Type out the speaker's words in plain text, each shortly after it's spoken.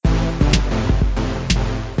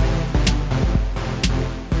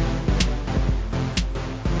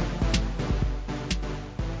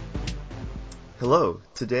Hello,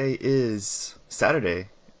 today is Saturday,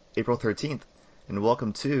 April 13th, and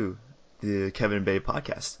welcome to the Kevin Bay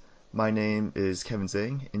podcast. My name is Kevin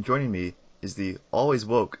Zhang, and joining me is the always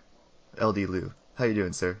woke LD Liu. How you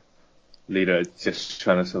doing, sir? Leader, just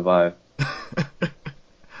trying to survive.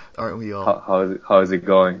 Aren't we all? How is it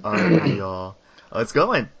going? Aren't we all? It's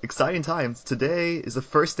going. Exciting times. Today is the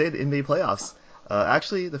first day of the NBA playoffs.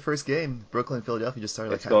 Actually, the first game, Brooklyn, Philadelphia, just started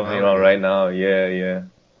like It's half an going hour on ago. right now. Yeah.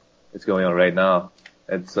 It's going on right now.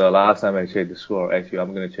 It's last time I checked the score. Actually,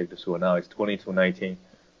 I'm gonna check the score now. It's 20-19.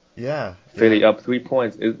 Yeah. Philly up 3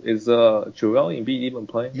 points. Is Joel Embiid even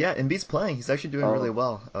playing? Yeah, Embiid's playing. He's actually doing really Oh,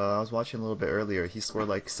 well. I was watching a little bit earlier. He scored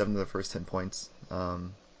like 7 of the first 10 points. I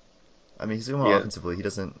mean, he's doing well yeah. offensively. He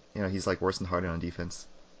doesn't, he's like worse than Harden on defense.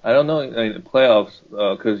 I don't know in the playoffs,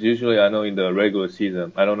 because usually I know in the regular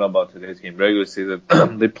season. I don't know about today's game. Regular season,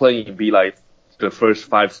 they play Embiid like the first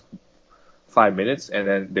five minutes, and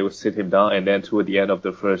then they would sit him down, and then toward the end of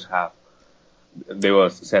the first half, they will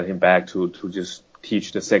send him back to just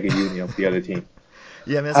teach the second unit of the other team.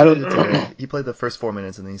 Yeah, I mean, that's I what he don't. did today. He played the first 4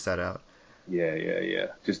 minutes and then he sat out. Yeah.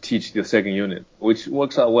 Just teach the second unit, which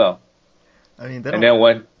works out well. I mean, And then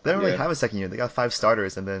when, they don't really yeah. have a second unit. They got 5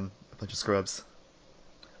 starters and then a bunch of scrubs.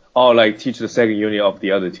 Oh, like teach the second unit of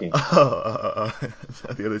the other team. The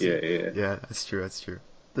other team. Yeah. Yeah, that's true. That's true.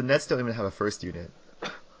 The Nets don't even have a first unit.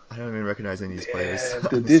 I don't even recognize any of these players Damn, the on the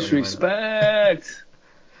starting lineup. disrespect.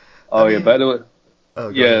 I Oh yeah. mean, By the way,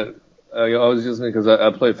 oh, go ahead. yeah. I was just because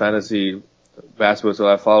I play fantasy basketball, so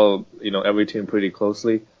I follow every team pretty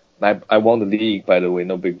closely. I won the league, by the way.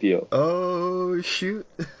 No big deal. Oh, shoot.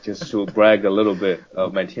 Just to brag a little bit,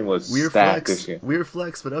 my team was Weird stacked this flex. year. Weird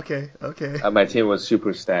flex, but okay. Okay. My team was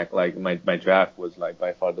super stacked. Like my draft was like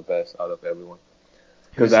by far the best out of everyone.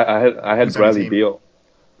 Because Who's I had who's on your Bradley team? Beal.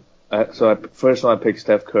 First one I picked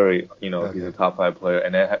Steph Curry. He's a Okay. top five player,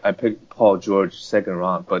 and I picked Paul George second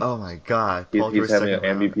round, but Oh my God, he's Paul he's George having an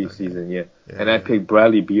second round. MVP Okay. season, yeah. And I Yeah. picked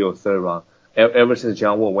Bradley Beal third round. Ever since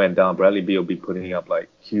John Wall went down, Bradley Beal be putting up like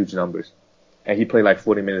huge numbers, and he played like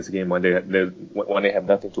 40 minutes a game when they have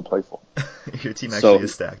nothing to play for. Your team actually So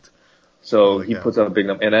is stacked. so Holy he cow. puts up a big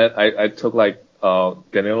number, and I took like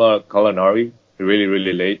Danilo Gallinari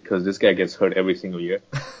really late because this guy gets hurt every single year.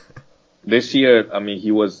 This year, I mean,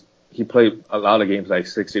 he played a lot of games, like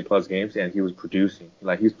 60 plus games, and he was producing.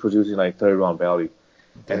 Like he's producing like third round value,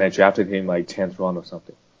 and I Damn. drafted him like 10th round or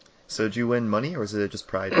something. So did you win money or is it just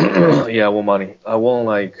pride? Yeah, I won money. I won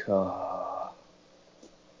a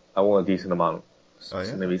decent amount, Oh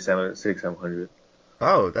yeah. maybe 700.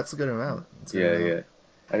 Oh, that's a good amount. That's a good amount. Yeah.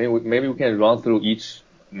 I think maybe we can run through each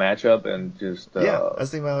matchup and just Yeah, I was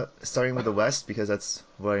thinking about starting with the West because that's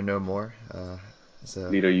what I know more. As a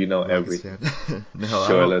leader, Rockets everything. fan. No, I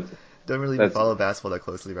Sure, don't really even let's follow basketball that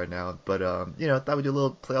closely right now. But thought we'd do a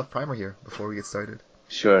little playoff primer here before we get started.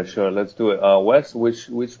 sure, let's do it. Wes, which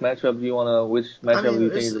matchup do you wanna? Which I matchup mean, do you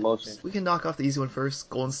think is the most we interesting? can knock off the easy one first.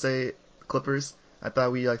 Golden State Clippers. I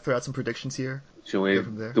thought we like throw out some predictions here. Should Go we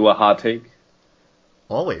from there. do a hot take?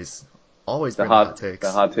 Always, always The bring the hot the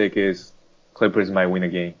takes. hot take is Clippers might win a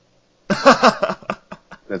game.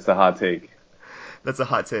 That's the hot take. That's a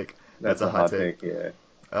hot take. That's That's a a hot hot take. take.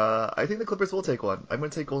 Yeah. I think the Clippers will take one. I'm going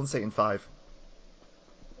to take Golden State in 5.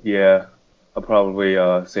 Yeah. I'll probably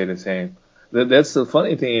say the same. That's the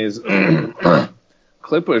funny thing is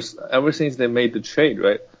Clippers ever since they made the trade,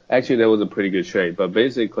 right? Actually, that was a pretty good trade, but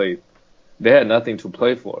basically they had nothing to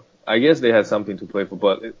play for. I guess they had something to play for,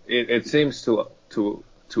 but it seems to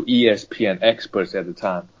ESPN experts at the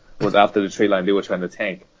time was after the trade line they were trying to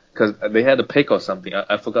tank because they had a pick or something.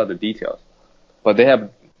 I forgot the details, but they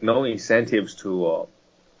have no incentives to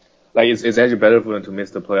like it's actually better for them to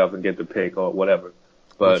miss the playoff and get the pick or whatever.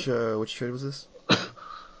 But Which trade was this?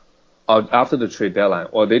 after the trade deadline,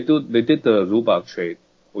 or they did the Zubac trade,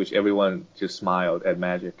 which everyone just smiled at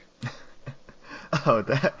Magic. Oh,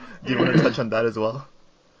 that. Do you want to touch on that as well?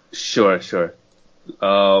 Sure.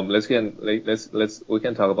 Let's we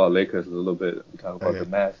can talk about Lakers a little bit. We talk about the Okay.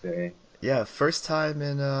 match there. Yeah, first time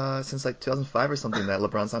in since like 2005 or something that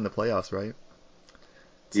LeBron's on the playoffs, right?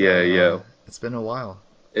 Yeah. It's been a while.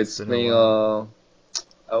 It's It's been a been while.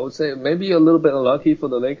 I would say maybe a little bit unlucky for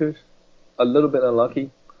the Lakers. A little bit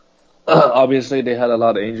unlucky. Obviously they had a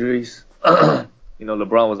lot of injuries.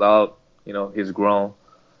 LeBron was out. He's grown.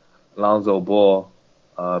 Lonzo Ball,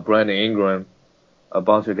 Brandon Ingram, a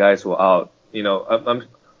bunch of guys were out.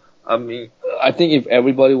 I mean, I think if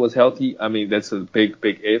everybody was healthy, I mean that's a big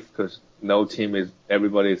if because no team is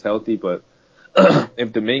everybody is healthy. But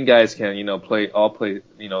if the main guys can play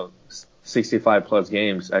 65 plus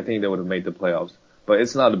games, I think they would have made the playoffs. But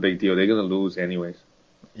it's not a big deal. They're gonna lose anyways.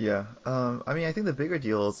 Yeah. I mean, I think the bigger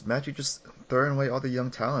deal is Magic just throwing away all the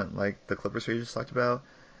young talent, like the Clippers we just talked about,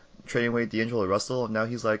 trading away D'Angelo Russell. Now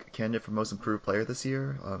he's like a candidate for most improved player this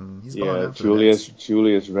year. He's balling Yeah, out for the Nets.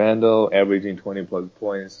 Julius Randle averaging 20 plus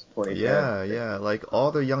points, 2010. Yeah, yeah. Like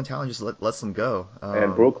all their young talent just lets them go.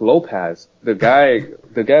 And Brook Lopez, the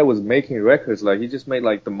guy was making records. Like he just made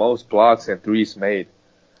like the most blocks and threes made.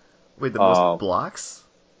 Wait, the most Um, blocks?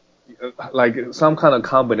 like some kind of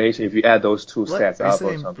combination if you add those two What? stats Are you up or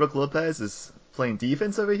saying something. Brook Lopez is playing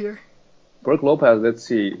defense over here? Brook Lopez, let's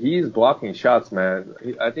see, he's blocking shots, man.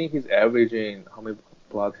 I think he's averaging how many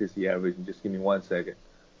blocks is he averaging? Just give me 1 second,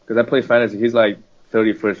 because I play fantasy. He's like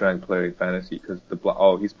 31st ranked player in fantasy because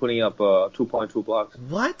he's putting up 2.2 blocks.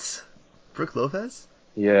 What? Brook Lopez?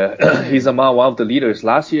 Yeah, he's Dang. among one of the leaders.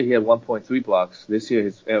 Last year he had 1.3 blocks. This year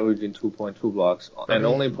he's averaging 2.2 blocks I and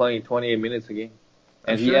only mean, playing 28 minutes a game.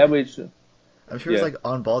 I'm And he sure. averaged, I'm sure his yeah, like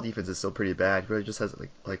on-ball defense is still pretty bad. He really just has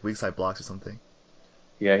like weak side blocks or something.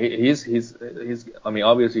 yeah, he's. I mean,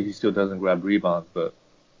 obviously he still doesn't grab rebounds, but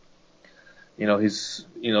he's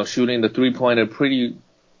shooting the 3-pointer pretty.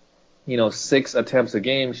 6 attempts a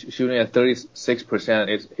game, shooting at 36%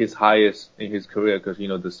 is his highest in his career because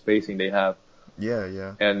the spacing they have. Yeah,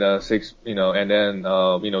 yeah. And and then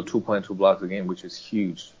 2.2 blocks a game, which is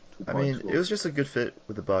huge. I mean, it 2.2. was just a good fit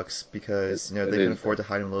with the Bucks It, because it they can is, afford to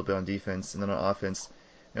hide him a little bit on defense, and then on offense,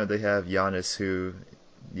 they have Giannis who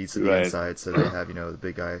needs to be right. inside, so they have the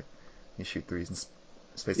big guy who shoot threes and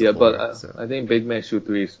space the Yeah, but floor. So I think big man shoot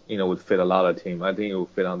threes, would fit a lot of team. I think it would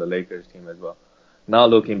fit on the Lakers team as well. Now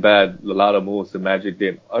looking back, a lot of moves the Magic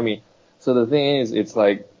did. I mean, so the thing is, it's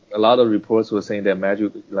like a lot of reports were saying that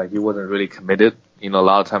Magic, like he wasn't really committed. A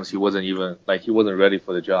lot of times he wasn't even like he wasn't ready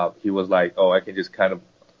for the job. He was like, oh, I can just kind of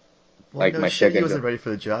well, like no my shit, he second wasn't job. ready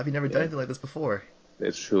for the job. He never done Yeah, anything like this before.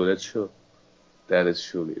 that's true. That's true. That is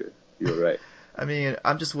true, leader. You're right. I mean,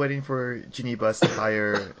 I'm just waiting for Ginny Bus to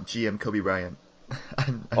hire GM Kobe Bryant.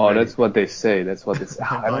 I'm Oh, ready. that's what they say. That's what they say.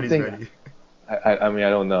 My I don't body's think. ready. I mean, I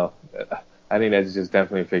don't know. I think that's just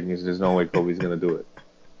definitely fake news. There's no way Kobe's gonna do it.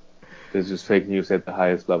 There's just fake news at the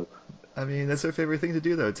highest level. I mean, that's their favorite thing to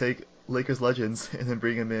do, though. Take Lakers legends and then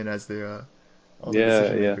bring them in as their all the Yeah,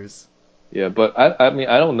 decision yeah, makers. yeah. But I mean,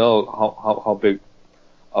 I don't know how big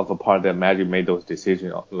of a part that Magic made those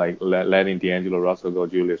decisions, like letting D'Angelo Russell go,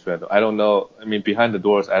 Julius Randle. I don't know. I mean, behind the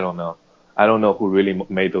doors, I don't know. I don't know who really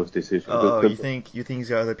made those decisions. Oh, you think he's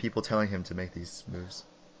got other people telling him to make these moves?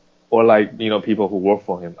 Or like people who work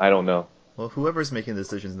for him. I don't know. Well, whoever's making the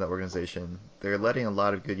decisions in that organization, they're letting a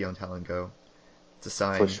lot of good young talent go to For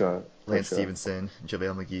sign sure, for Lance sure. Stevenson,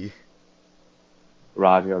 JaVale McGee,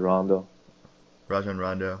 Raja Rondo. Rajon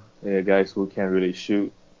Rondo. Yeah, guys who can't really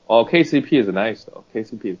shoot. Oh, KCP is nice though.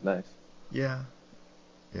 KCP is nice. Yeah,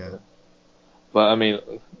 yeah. Yeah. But I mean,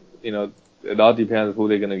 it all depends who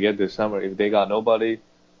they're gonna get this summer. If they got nobody,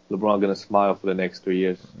 LeBron gonna smile for the next 3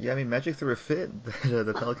 years. Yeah, I mean, Magic threw a fit that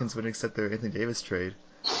the Pelicans wouldn't accept their Anthony Davis trade.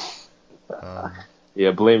 Um,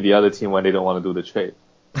 Yeah, blame the other team when they don't want to do the trade.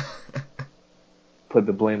 Put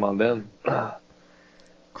the blame on them.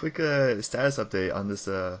 Quick status update on this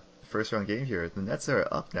first round game here. The Nets are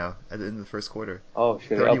up now at the end of the first quarter, Oh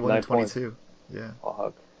shit, they're up 31 to 9 points. 22. Yeah, Oh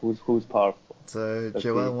huck. Who's powerful? it's Let's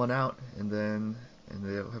Joel see. one out, and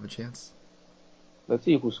they have a chance. Let's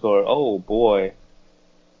see who scored. Oh boy.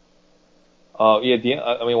 Yeah.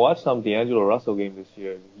 I mean, watch some D'Angelo Russell game this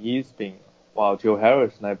year. He's been wow. Joe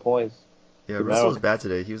Harris 9 points. Yeah, The Russell was Mavericks. bad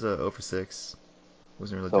today. He was 0 for 6.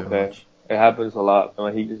 Wasn't really It's doing okay. much. It happens a lot.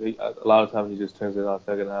 I mean, a lot of times he just turns it on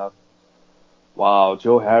second half. Wow,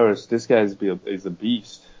 Joe Harris, this guy is a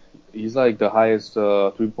beast. He's like the highest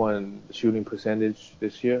 3-point shooting percentage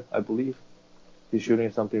this year, I believe. He's shooting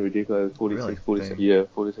something ridiculous, Really? 46, 46, Dang. yeah,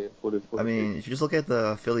 46, 40, I 46. mean, if you just look at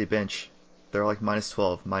the Philly bench, they're like minus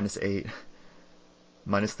 12, minus 8,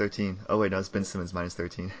 minus 13. Oh wait, no, it's Ben Simmons minus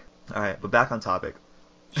 13. All right, but back on topic.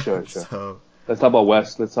 Sure, sure. So, Let's talk about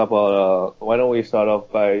West. Let's talk about, why don't we start off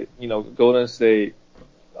by, Golden State,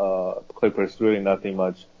 Clippers, really nothing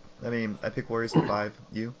much. I mean, I pick Warriors in 5.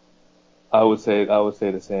 You? I would say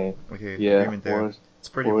the same. Okay, Yeah, agreement there. Warriors, It's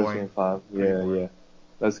pretty Warriors boring. in five. Pretty Yeah, boring. yeah.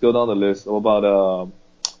 Let's go down the list. What about,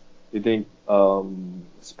 you think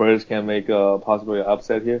Spurs can make possibly an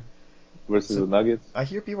upset here versus So the Nuggets? I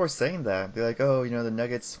hear people are saying that. They're like, oh, the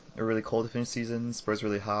Nuggets are really cold to finish season. Spurs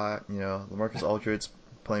really hot. LaMarcus Aldridge's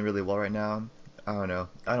playing really well right now. I don't know.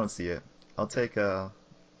 I don't see it. I'll take I'll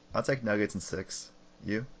take Nuggets in 6.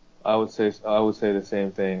 You? I would say the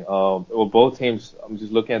same thing. Well, both teams. I'm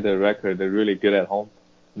just looking at their record. They're really good at home.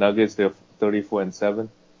 Nuggets they're 34-7.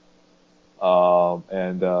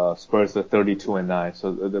 And Spurs are 32-9.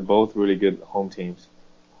 So they're both really good home teams.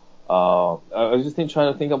 I was just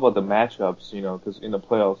trying to think about the matchups, because in the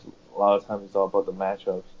playoffs, a lot of times it's all about the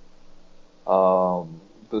matchups.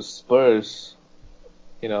 The Spurs,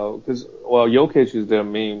 because Jokic is their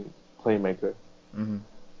main playmaker. Mm-hmm.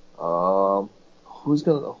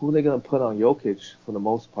 Who they gonna put on Jokic for the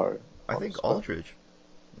most part? I think Aldridge.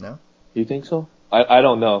 No? You think so? I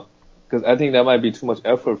don't know, because I think that might be too much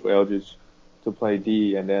effort for Aldridge to play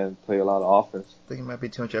D and then play a lot of offense. I think it might be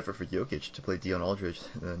too much effort for Jokic to play Dion Aldridge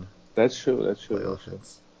than That's true. That's true. play That's true.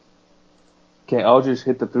 offense. Can Aldridge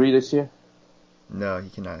hit the three this year? No, he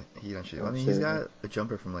cannot. He don't shoot. I mean, he's got a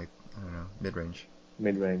jumper from like, I don't know, mid-range.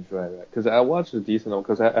 Mid-range, right. Because I watched a decent one,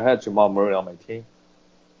 because I had Jamal Murray on my team.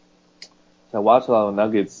 So I watched a lot of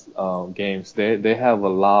Nuggets games. They have a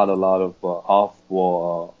lot of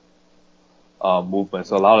off-ball movement.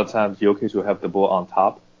 So a lot of times Jokic will have the ball on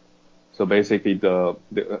top. So basically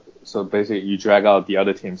you drag out the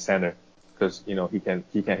other team's center, because he can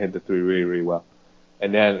hit the three really, really well.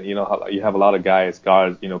 And then you have a lot of guys,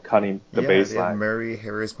 guards, cutting the baseline. They have Murray,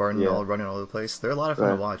 Harris, Barton, all running all over the place. They're a lot of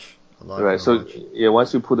fun to watch.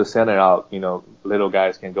 Once you put the center out, little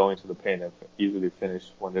guys can go into the paint and easily finish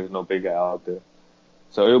when there's no big guy out there.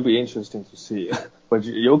 So it'll be interesting to see. But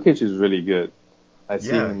Jokic is really good. I see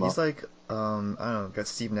him. He's like, I don't know, got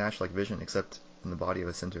Steve Nash-like vision, except in the body of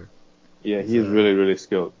a center. Yeah, he's really, really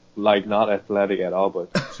skilled. Like, not athletic at all,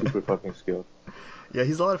 but super fucking skilled. Yeah,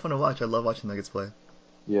 he's a lot of fun to watch. I love watching Nuggets play.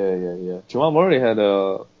 Yeah. Jamal Murray had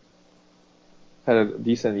a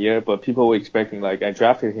decent year, but people were expecting, like, I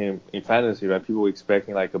drafted him in fantasy, right? People were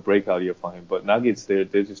expecting like a breakout year for him, but Nuggets, they're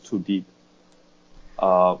just too deep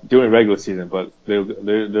during regular season, but their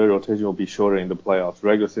rotation will be shorter in the playoffs.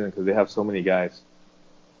 Regular season, because they have so many guys.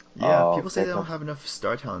 Yeah, people say they don't have enough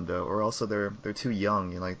star talent though, or also they're too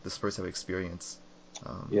young and like the Spurs have experience.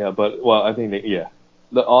 I think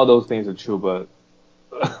all those things are true, but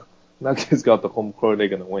Nuggets got the home court, they're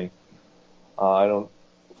gonna win. I don't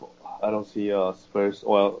see Spurs.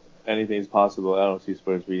 Well, anything is possible. I don't see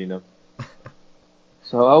Spurs beating them.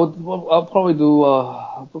 So I'll probably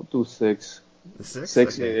do 6. The 6?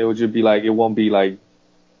 6. Okay. It would just be like, it won't be like,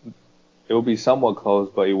 it will be somewhat close,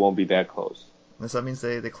 but it won't be that close. So that means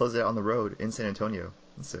they close it out on the road in San Antonio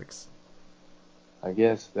in 6. I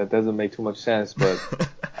guess that doesn't make too much sense, but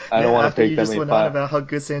I don't want to take them in 5. You just went on about how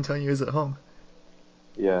good San Antonio is at home.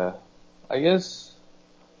 Yeah, I guess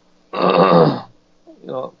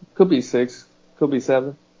could be 6, could be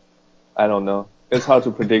 7. I don't know. It's hard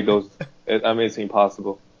to predict those. It's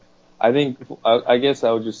impossible. I guess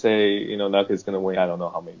I would just say Nuggets gonna win. I don't know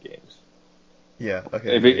how many games. Yeah.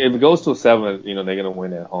 Okay. If it goes to 7, they're gonna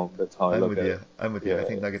win at home. That's how I look at it. I'm with you. I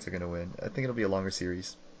think Nuggets are gonna win. I think it'll be a longer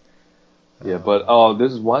series. Yeah, but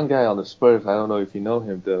this is one guy on the Spurs. I don't know if you know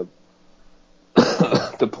him. The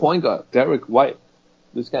the point guard, Derek White.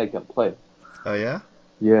 This guy can play. Oh yeah.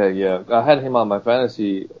 Yeah. I had him on my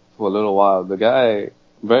fantasy for a little while. The guy,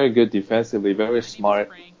 very good defensively, very smart.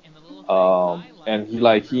 And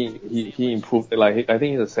he improved. Like, I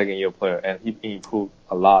think he's a second-year player, and he improved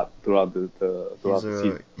a lot throughout the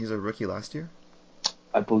season. He's a rookie last year.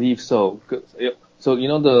 I believe so. So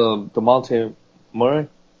the Monte Murray,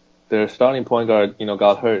 their starting point guard,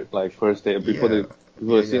 got hurt like first day before the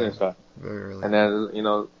season started. Very early. And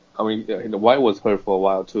then the White was hurt for a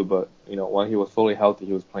while too, but when he was fully healthy,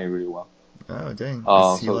 he was playing really well. Oh dang!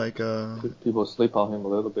 Is he people sleep on him a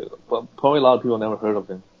little bit, but probably a lot of people never heard of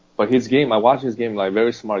him. But his game, I watched his game, like,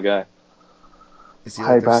 very smart guy. Is he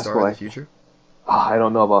like their star of the future? I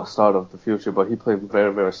don't know about star of the future, but he played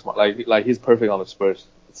very, very smart. Like he's perfect on the Spurs.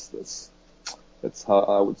 That's how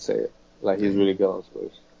I would say it. Like, he's really good on the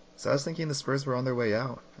Spurs. So I was thinking the Spurs were on their way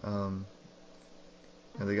out. And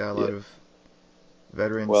they got a lot of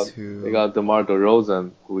veterans who. They got DeMar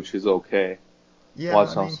DeRozan, which is okay. Yeah,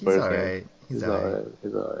 watch on Spurs game. He's alright.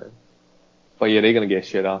 He's alright. But yeah, they're gonna get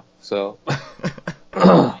shit on. So.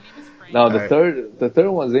 Now the third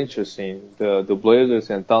one's interesting. The Blazers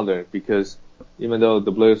and Thunder, because even though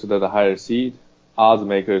the Blazers are the higher seed, odds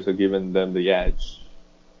makers are giving them the edge.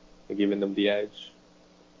 They're giving them the edge.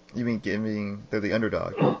 You mean they're the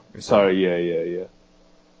underdog? Sorry, yeah.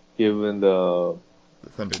 Giving the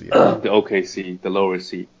Thunder the edge. The OKC, the lower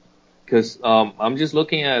seed. Because I'm just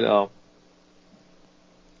looking at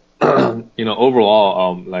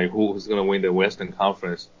overall like who's gonna win the Western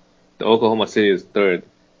Conference. The Oklahoma City is third.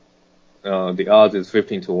 The odds is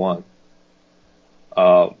 15-1.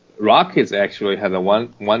 Rockets actually have a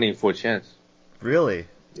 1 in 4 chance. Really?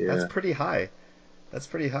 Yeah. That's pretty high.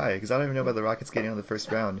 Because I don't even know about the Rockets getting on the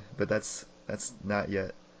first round, but that's not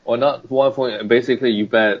yet. Or not 1 point. Basically, you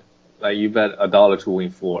bet $1 to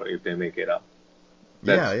win 4 if they make it up.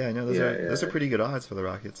 I know those are pretty good odds for the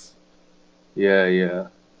Rockets. Yeah, yeah.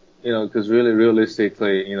 Because really,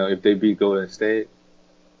 realistically, if they beat Golden State,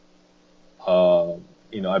 uh,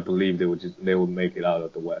 I believe they would make it out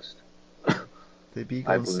of the West. They beat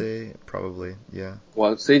I Golden believe. State, probably. Yeah.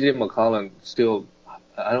 Well, CJ McCollum still,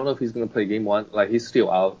 I don't know if he's gonna play game one. Like he's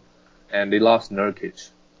still out, and they lost Nurkic,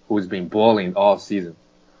 who's been balling all season.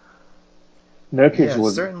 Nurkic Yeah,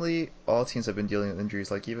 was certainly all teams have been dealing with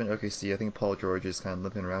injuries. Like even OKC, I think Paul George is kind of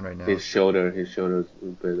limping around right now. his shoulders,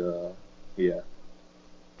 but yeah,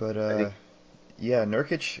 But I think yeah,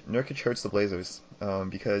 Nurkic hurts the Blazers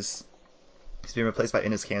because he's being replaced by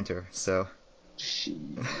Enes Kanter. So she,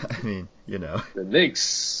 I mean, the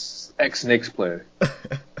Knicks, ex-Knicks player,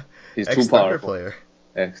 he's too ex Thunder powerful. player.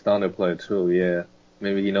 Ex-Thunder player too, yeah.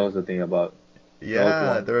 Maybe he knows the thing about knows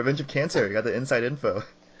Yeah, one. the Revenge of Cancer. You got the inside info.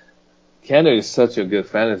 Kanter is such a good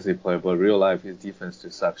fantasy player, but real life his defense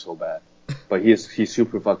just sucks so bad. But he's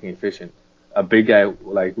super fucking efficient. A big guy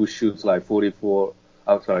like who shoots like 54,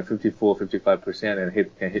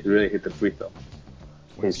 55% and really hit the free throw.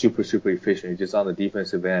 He's super efficient. He's just on the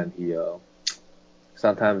defensive end. He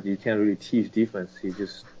sometimes you can't really teach defense. He's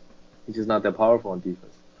just not that powerful on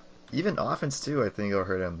defense. Even offense too, I think it'll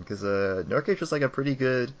hurt him because Nurkic was like a pretty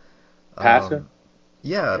good, Passer? um,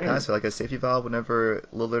 yeah, passer, like a safety valve. Whenever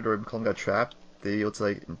Lillard or McCollum got trapped, they able to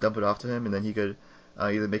like dump it off to him, and then he could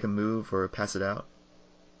either make a move or pass it out.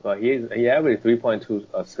 Well, he averaged 3.2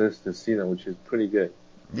 assists this season, which is pretty good.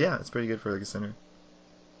 Yeah, it's pretty good for like a center.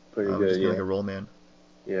 Pretty good, Just being yeah. like a roll man.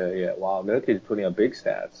 Yeah. Wow, Nurkic is putting up big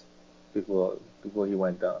stats before he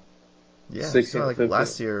went down. Yeah, just 16 like 15.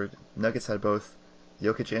 last year, Nuggets had both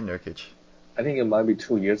Jokic and Nurkic. I think it might be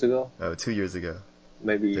 2 years ago. Oh, 2 years ago.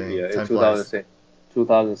 Maybe, Dang, yeah, in time flies.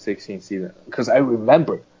 2016 season. Because I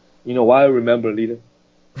remember. You know why I remember, leader?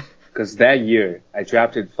 Because that year, I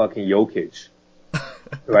drafted fucking Jokic.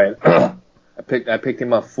 Right? I picked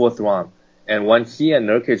him up fourth round. And when he and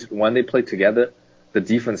Nurkic, when they played together, the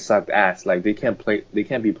defense sucked ass. Like they can't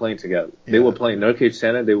be playing together. They were Yeah, playing Nurkic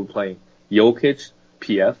center, they were playing Jokic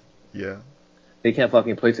PF. yeah. They can't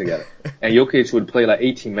fucking play together. And Jokic would play like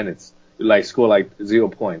 18 minutes, like score like 0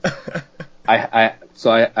 points.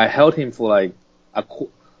 So I held him for like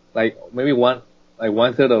like maybe one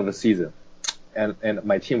third of the season, and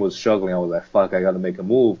my team was struggling. I was like, fuck, I gotta make a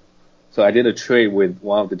move. So I did a trade with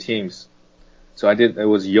one of the teams. So it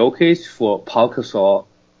was Jokic for Paul Gasol.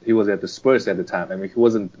 He was at the Spurs at the time. I mean, he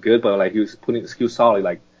wasn't good, but like he was solid.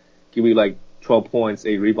 Like give me like 12 points,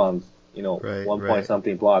 8 rebounds, Right, 1 point right.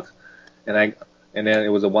 something blocks, and then it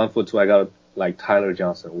was a 1 for 2. I got like Tyler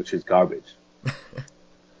Johnson, which is garbage.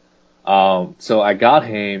 So I got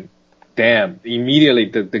him. Damn, immediately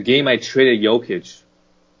the game I traded Jokic,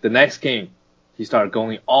 the next game, he started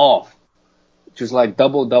going off. Just like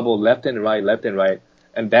double left and right.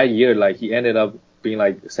 And that year, like he ended up being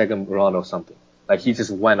like second round or something. Like he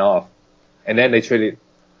just went off. And then they traded,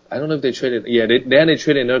 I don't know if they traded, yeah, then they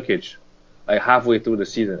traded Nurkic, like halfway through the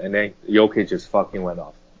season. And then Jokic just fucking went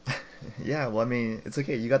off. Yeah, well, I mean, it's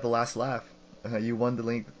okay. You got the last laugh. You won the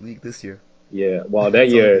league this year. Yeah, well, that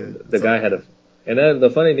It's all year good. the It's all guy had good. a, and then the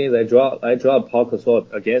funny thing is I dropped Paul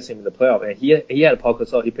Gasol against him in the playoff, and he had Paul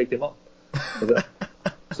Gasol, he picked him up.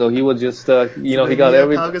 So he was just So he then he got had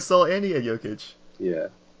every Pau Gasol and he had Jokic. yeah,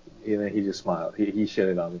 and then he just smiled. He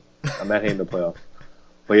shitted on me. I met him in the playoffs.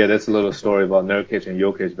 But yeah, that's a little story about Nurkic and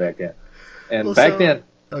Jokic back then. And Well, back so then,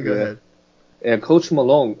 oh, go yeah, ahead. and Coach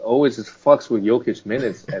Malone always just fucks with Jokic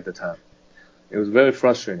minutes at the time. It was very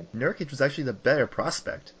frustrating. Nurkic was actually the better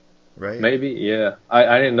prospect, right? Maybe, yeah.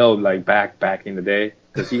 I didn't know like back in the day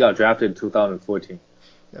because he got drafted in 2014.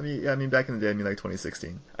 I mean, back in the day, I mean, like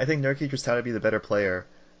 2016. I think Nurkic was touted to be the better player.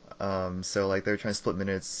 So like they're trying to split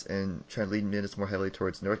minutes and trying to lead minutes more heavily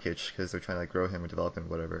towards Nurkic because they're trying to like grow him and develop him,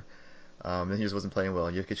 whatever. And he just wasn't playing well.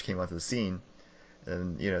 And Jokic came onto the scene,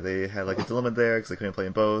 and they had like a dilemma there because they couldn't play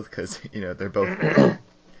them both because they're both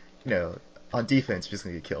you know on defense you're just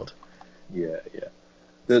gonna get killed. Yeah.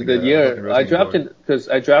 So The you gotta hook year and I rotating core. drafted because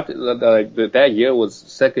I drafted that year was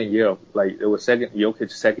second year like it was second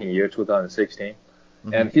Jokic second year 2016.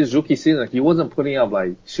 Hmm. And his rookie season, he wasn't putting up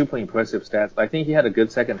like super impressive stats. I think he had a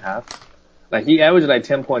good second half. Like he averaged like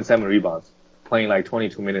 10.7 rebounds, playing like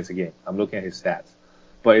 22 minutes a game. I'm looking at his stats,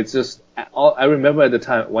 but it's just I remember at the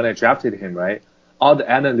time when I drafted him, right? All the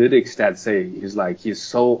analytics stats say he's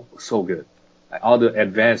so good. Like all the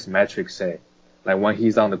advanced metrics say, like when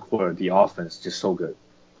he's on the court, the offense just so good.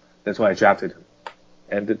 That's why I drafted him.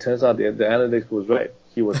 And it turns out the analytics was right.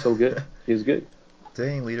 He was so good. He's good.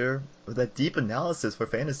 Dang, leader, with that deep analysis for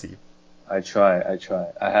fantasy. I try.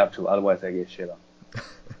 I have to, otherwise I get shit on.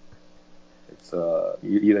 It's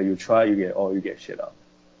either you try, you get shit on.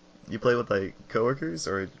 You play with like coworkers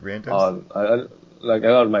or randos? I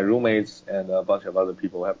got my roommates and a bunch of other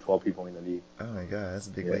people. I have 12 people in the league. Oh my god, that's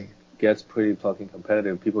a big Yeah, league. gets pretty fucking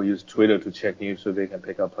competitive. People use Twitter to check news so they can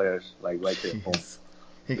pick up players like right there at home. Jeez.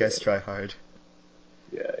 You Yeah, guys try hard.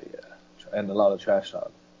 yeah, yeah. And a lot of trash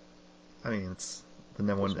talk. I mean, it's the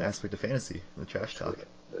number That's one right. aspect of fantasy, the trash That's true. talk.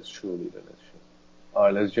 That's true, Leland. That's true. All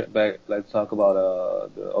right, let's jump back. Let's talk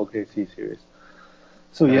about the OKC series.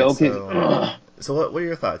 So yeah, Alright, okay. so what are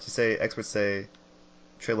your thoughts? You say experts say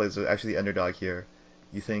Trailblazers are actually the underdog here.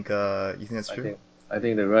 You think that's I true? think I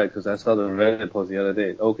think they're right because I saw the Reddit post the other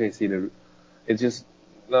day. OKC, it just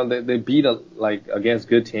no, they beat like against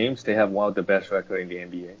good teams. They have one of the best record in the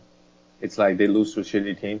NBA. It's like they lose to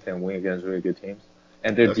shitty teams and win against really good teams.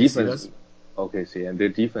 And their OKC defense, does? OKC, and their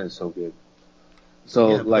defense is so good. So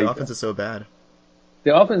Yeah, but their like offense is so bad.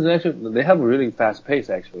 their offense is actually they have a really fast pace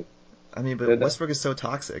actually. I mean, but They Westbrook is so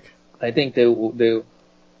toxic. I think they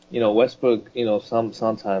Westbrook,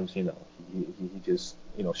 sometimes, he just,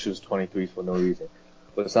 shoots 23s for no reason.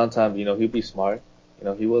 But sometimes, he'll be smart.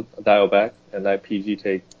 He will dial back and let PG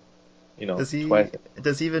take, Does twice. he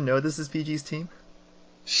does he even know this is PG's team?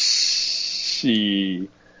 She,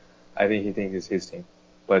 I think he thinks it's his team,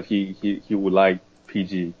 but he would like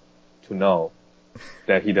PG to know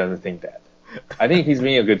that he doesn't think that. I think he's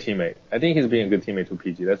being a good teammate. I think he's being a good teammate to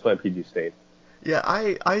PG. That's why PG stayed. Yeah,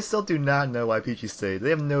 I still do not know why PG stayed. They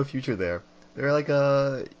have no future there. They're like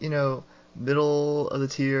a middle of the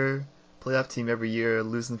tier playoff team every year,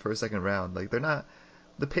 losing for a second round. Like they're not.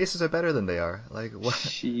 The Pacers are better than they are. Like what?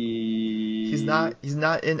 He's She, not. He's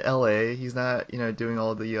not in LA. He's not. Doing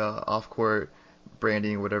all the off court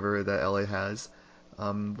branding, or whatever that LA has.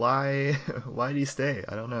 Why? Why did he stay?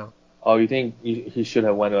 I don't know. oh, you think he should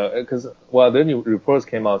have went? Because well, then reports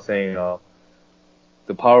came out saying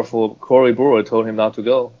the powerful Corey Brewer told him not to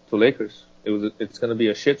go to Lakers. It's gonna be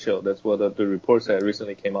a shit show. That's what the report said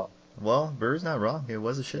recently came out. Well, Bird's not wrong. It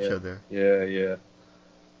was a shit Yeah, show there. yeah, yeah.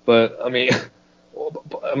 But I mean,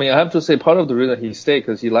 I have to say part of the reason he stayed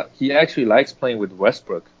because he actually likes playing with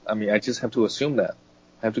Westbrook. I mean, I just have to assume that.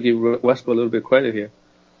 I have to give Westbrook a little bit of credit here.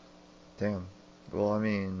 Damn. Well, I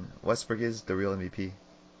mean, Westbrook is the real MVP.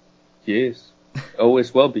 He is,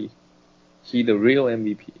 always will be. He the real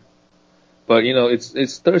MVP. But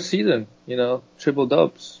it's third season. Triple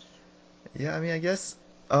dubs. Yeah, I mean, I guess.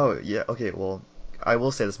 Oh, yeah. Okay. Well, I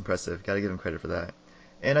will say that's impressive. Got to give him credit for that.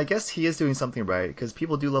 And I guess he is doing something right because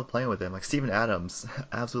people do love playing with him. Like Steven Adams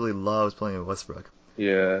absolutely loves playing with Westbrook.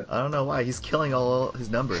 Yeah. I don't know why. He's killing all his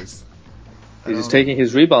numbers. I He's just don't. taking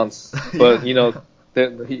his rebounds, but Yeah.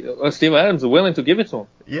 Steven Adams is willing to give it to him.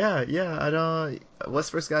 Yeah, yeah. I don't.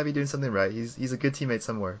 Westbrook's got to be doing something right. He's a good teammate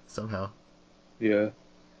somewhere, somehow. Yeah,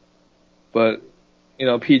 but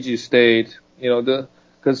PG stayed.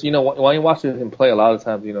 Because when you watch him play, a lot of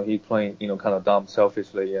times he's playing kind of dumb,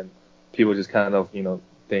 selfishly, and people just kind of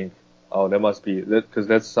think, oh, that must be that because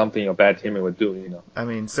that's something a bad teammate would do. I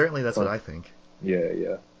mean, certainly that's what But I think. yeah,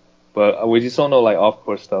 yeah. But we just don't know like off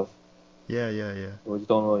court stuff. Yeah, yeah, yeah. We just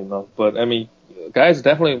don't know enough. But I mean, guys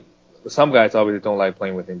definitely. Some guys obviously don't like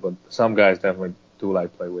playing with him, but some guys definitely do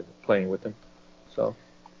like playing with him. So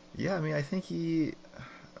Yeah, I mean, I think he.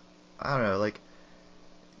 I don't know. Like,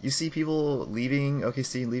 you see people leaving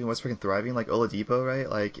OKC and leaving Westbrook and thriving, like Oladipo, right?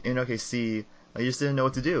 Like in OKC, I just didn't know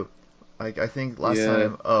what to do. Like I think last yeah,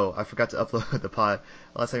 time, oh, I forgot to upload the pod.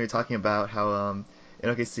 Last time we were talking about how in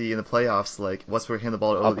OKC in the playoffs, like Westbrook handed the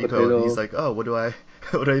ball to hot Oladipo and he's potato. like, oh, what do I,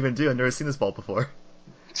 what do I even do? I've never seen this ball before.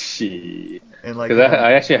 She, And like because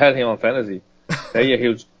I actually had him on fantasy. That year he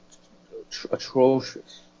was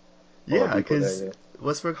atrocious. yeah, Oladipo that because year.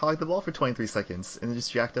 Westbrook hogged the ball for 23 seconds and then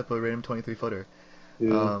just jacked up a random 23 footer.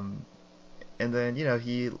 Yeah. Um, and then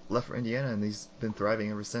he left for Indiana and he's been thriving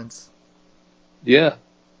ever since. Yeah,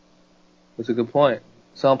 that's a good point.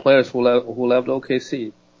 Some players who left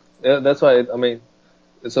OKC. Yeah, that's why I mean,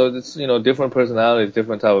 so it's different personalities,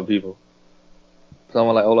 different type of people.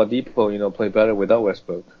 Someone like Oladipo, play better without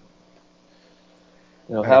Westbrook.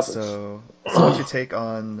 All right, Happens. so what's your take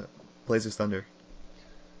on Blazers Thunder?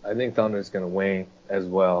 I think Thunder is gonna win as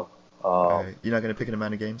well. All right, you're not gonna pick an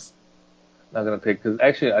amount of games. Not gonna pick because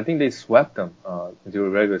actually I think they swept them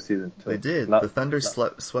during regular season They too. did. The Not Thunder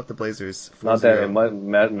not, swept the Blazers not that it 4-0.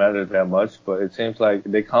 might matter that much, but it seems like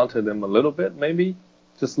they countered them a little bit, maybe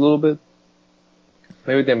just a little bit.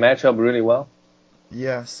 Maybe they match up really well.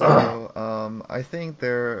 Yeah, so I think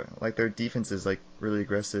their defense is like really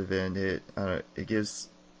aggressive and it gives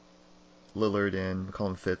Lillard and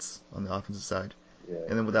McCollum fits on the offensive side. Yeah,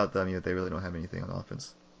 And then without them, they really don't have anything on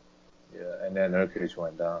offense. yeah, and then Nurkic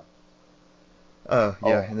went down. Oh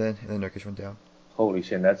yeah, Oh, and then Nurkic went down. holy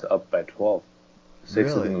shit, that's up by 12.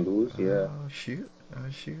 Sixers Really? gonna lose. Yeah. Oh shoot. Oh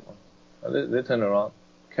shoot. They turn around.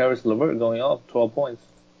 Karis LeVert going off 12 points.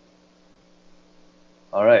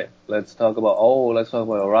 All right, let's talk about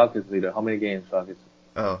our Rockets leader. How many games, Rockets?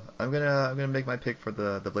 Oh, I'm gonna make my pick for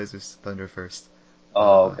the Blazers Thunder first.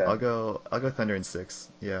 Oh, okay. I'll go Thunder in 6.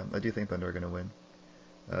 Yeah, I do think Thunder are gonna win.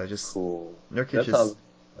 Just Cool. Nurkic That is sounds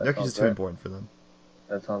Nurkic is too right. important for them.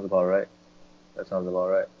 That sounds about right. That sounds about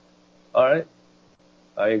right. All right,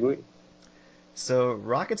 I agree. So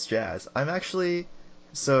Rockets Jazz.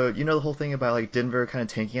 So you know the whole thing about like Denver kind of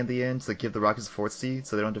tanking at the end to give the Rockets a fourth seed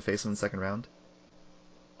so they don't have to face them in the second round.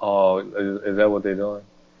 Oh, is that what they're doing?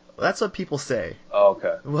 Well, that's what people say. Oh,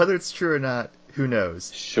 okay. Whether it's true or not, who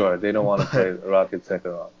knows? Sure, they don't want to play But Rockets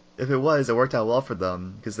second round. if it was, it worked out well for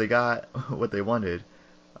them because they got what they wanted.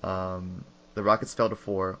 The Rockets fell to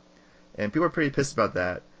 4, and people are pretty pissed about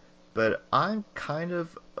that. But I'm kind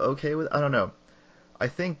of okay with. I don't know. I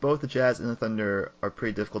think both the Jazz and the Thunder are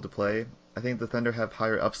pretty difficult to play. I think the Thunder have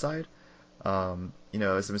higher upside. As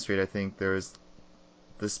demonstrated, I think there's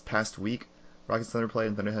this past week, Rockets Thunder played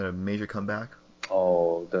and Thunder had a major comeback.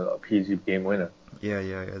 Oh, the PG game winner. Yeah,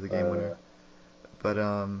 the game winner. Uh, But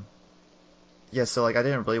yeah, so like I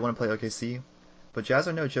didn't really want to play OKC, but Jazz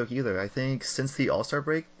are no joke either. I think since the All-Star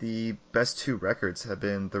break, the best 2 records have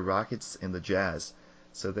been the Rockets and the Jazz,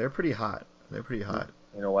 so they're pretty hot. They're pretty hot.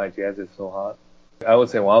 you know why Jazz is so hot? I would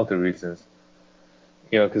say one of the reasons.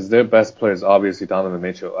 Because their best player is obviously Donovan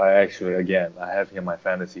Mitchell. I have him in my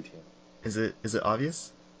fantasy team. Is it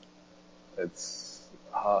obvious? And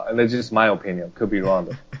it's just my opinion. Could be wrong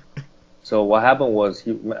though. So what happened was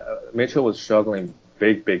Mitchell was struggling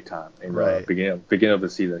big time in the Right, beginning of the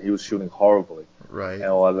season. He was shooting horribly, and right.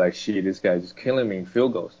 I was like, shit, this guy is just killing me in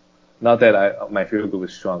field goals. Not that my field goal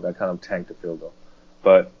was strong. I kind of tanked the field goal,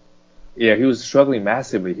 but yeah, he was struggling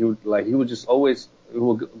massively. He would just always he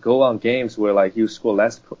would go on games where like he would score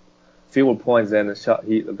fewer points than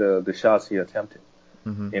the shots he attempted.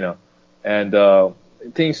 Mhm. You know, and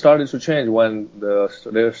things started to change when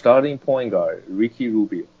their starting point guard Ricky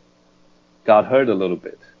Rubio got hurt a little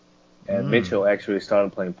bit, and Mm. Mitchell actually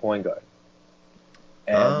started playing point guard.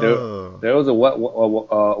 And Oh. there was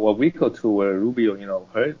a week or two where Rubio,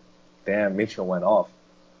 hurt. Damn, Mitchell went off.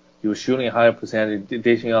 He was shooting a higher percentage,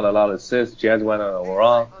 dishing out a lot of assists. Jazz went on a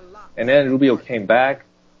run, and then Rubio came back.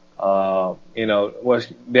 Was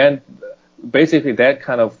then basically that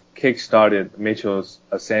kind of kick-started Mitchell's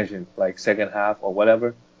ascension, like second half or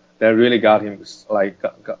whatever. That really got him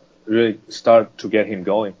really start to get him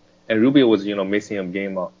going. And Rubio was missing a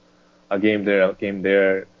game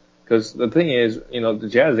there. Because the thing is, the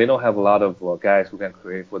Jazz they don't have a lot of guys who can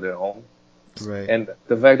create for their own. Right. And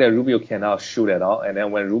the fact that Rubio cannot shoot at all, and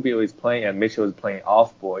then when Rubio is playing and Mitchell is playing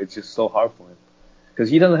off ball, it's just so hard for him. Because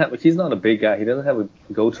he's not a big guy. He doesn't have a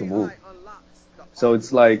go-to move. So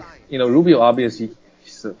it's like, Rubio obviously,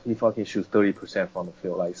 he fucking shoots 30% from the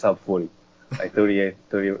field, like sub 40, like 38,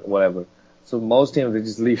 30, whatever. So most teams, they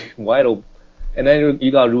just leave him wide open. And then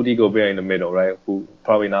you got Rudy Gobert in the middle, right? Who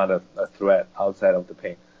probably not a threat outside of the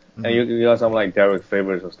paint. And Mhm. you got someone like Derek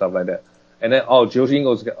Favors or stuff like that. And then, Josh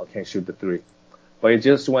Ingles can shoot the 3. But it's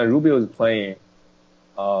just when Rubio is playing,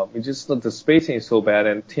 it just the spacing is so bad,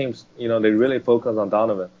 and teams, they really focus on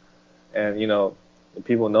Donovan, and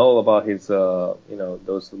people know about his,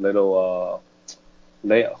 those little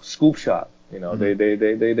scoop shot.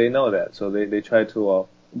 Mhm. They know that, so they try to,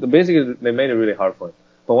 basically they made it really hard for him.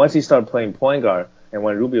 But once he started playing point guard, and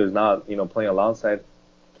when Rubio is not, playing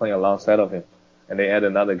alongside of him, and they add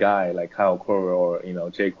another guy like Kyle Korver or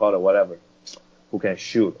Jay Crowder, whatever, who can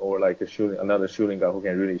shoot, or like another shooting guy who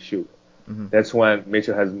can really shoot. Mhm. That's when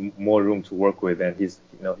Mitchell has more room to work with, and he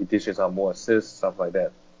dishes out more assists, stuff like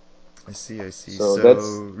that. I see. I see. So So that's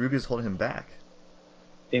Rubio's holding him back.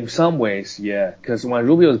 in some ways, yeah. Because when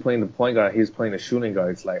Rubio is playing the point guard, he's playing the shooting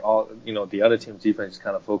guard. It's like the other team's defense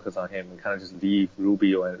kind of focus on him and kind of just leave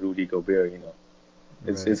Rubio and Rudy Gobert. Right.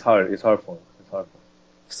 It's hard. It's hard for him. It's hard for him.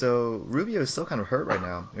 So Rubio is still kind of hurt right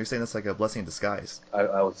now. You're saying that's like a blessing in disguise.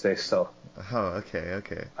 I would say so. Oh, okay,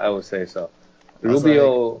 okay. I would say so. I was like,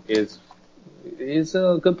 Rubio is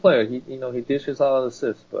a good player. He dishes out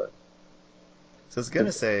assists, but so I was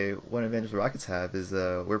gonna say one advantage the Rockets have is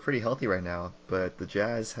we're pretty healthy right now, but the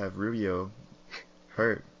Jazz have Rubio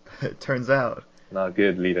hurt. It turns out. not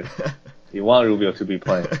good leader. You want Rubio to be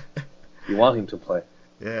playing. You want him to play.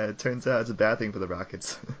 Yeah, it turns out it's a bad thing for the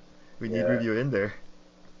Rockets. We need Yeah. Rubio in there.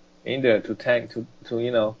 In there to tank to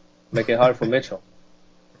make it hard for Mitchell.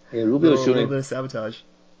 Yeah, Rubio Little shooting. bit of sabotage.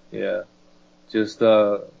 Yeah, just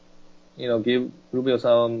give Rubio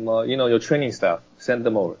some your training staff. Send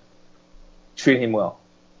them over. Treat him well.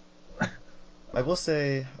 I will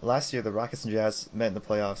say last year the Rockets and Jazz met in the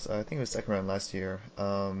playoffs. I think it was second round last year,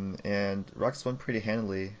 and Rockets won pretty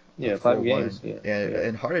handily, Yeah, 5 games. 4-1. Yeah, And yeah.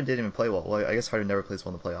 and Harden didn't even play well. Well, I guess Harden never plays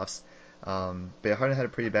well in the playoffs. But yeah, Harden had a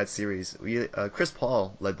pretty bad series. Chris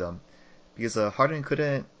Paul led them because Harden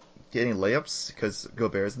couldn't get any layups because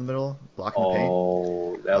Gobert's in the middle blocking the paint.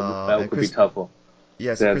 Oh, that And could be Chris tough.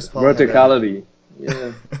 Yeah, so That Chris Paul had that. verticality.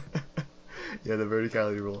 Yeah. Yeah, the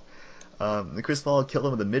verticality rule. And Chris Paul killed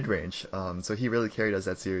him with the mid range, so he really carried us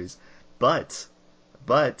that series. But,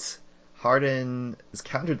 but Harden has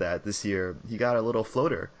countered that this year. He got a little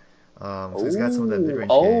floater, so he's got some of that mid Oh,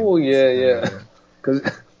 range game. oh So yeah, kind of yeah. a Because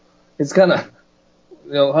it's kind of,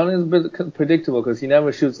 Harden is a bit predictable because he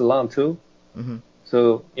never shoots the long two. hmm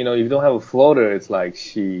So, if you don't have a floater, it's like,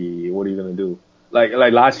 what are you gonna do? Like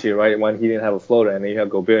last year, right? When he didn't have a floater and then you have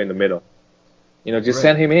Gobert in the middle. Just right.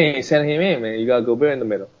 send him in, man. You got Gobert in the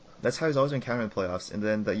middle. That's how he's always been countered in the playoffs. And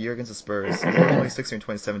then the year against the Spurs, I think it was only 6 in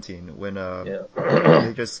 2017 when they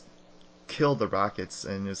Yeah. just killed the Rockets,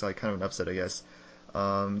 and it was like kind of an upset, I guess.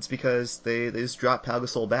 It's because they just dropped Pau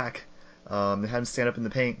Gasol back. They had him stand up in the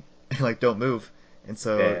paint and like don't move, and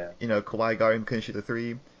so Damn. Kawhi guarded him, couldn't shoot the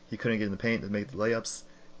three. He couldn't get in the paint to make the layups,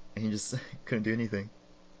 and he just couldn't do anything.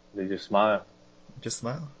 They just smile. Just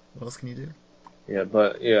smile. What else can you do? Yeah,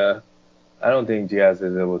 but yeah, I don't think Jazz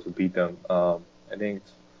is able to beat them. I think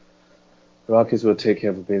the Rockets will take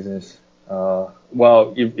care of business.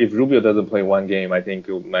 Well, if Rubio doesn't play one game, I think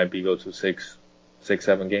it might be go to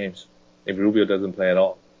 7 games. If Rubio doesn't play at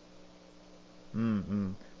all.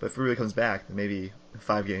 Mm-mm. But if Rubio comes back, then maybe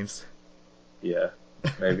 5 games. Yeah,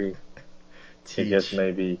 maybe. I guess Teach,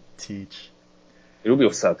 maybe. teach. Rubio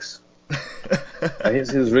sucks.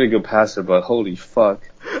 He's a really good passer, but holy fuck.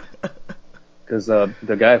 Because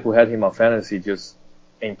the guy who had him on fantasy just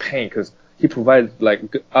in pain because he provided like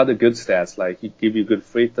other good stats, like he give you good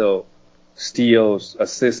free throw, steals,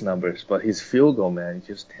 assist numbers, but his field goal, man, he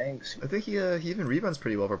just tanks I think he even rebounds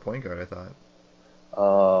pretty well for point guard. I thought.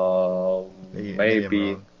 you. Maybe I'm Maybe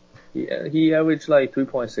wrong. he averaged like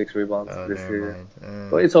 3.6 rebounds Oh, this never year, mind.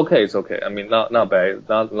 but it's okay. It's okay. I mean, not bad.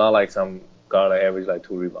 Not like some guy that average like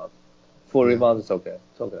 2 rebounds. Four Yeah. rebounds, it's okay.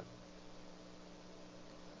 It's okay.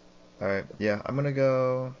 All right. Yeah, I'm gonna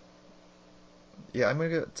go. Yeah, I'm gonna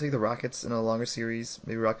go take the Rockets in a longer series.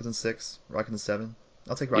 Maybe Rockets in 6, Rockets in 7.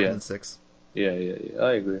 I'll take Rockets Yeah, in 6. yeah.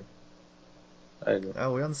 I agree. I agree.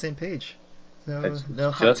 Oh, we're on the same page. No, It's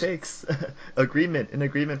no hot just takes. An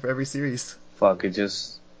agreement for every series. fuck. It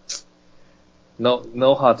just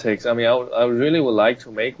no hot takes. I mean, I really would like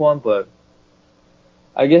to make one, but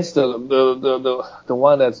I guess the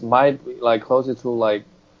one that's might be like closer to like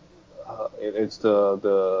it's the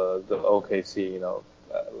OKC.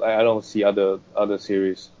 Like, I don't see other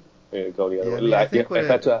series go the other Yeah, way. I mean, I Like think what if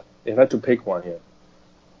I had to pick one here.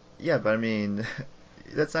 Yeah, but I mean,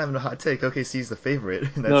 that's not even a hot take. OKC's the favorite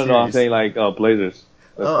in that No, I'm series. saying like Blazers.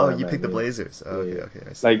 That's Oh, what I you picked meant. the Yeah, Blazers. Oh, yeah, okay, yeah. okay,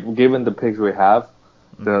 I see. Like given the picks we have,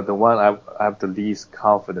 hmm the one I have the least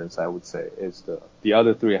confidence, I would say, is the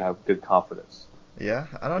other three I have good confidence. Yeah,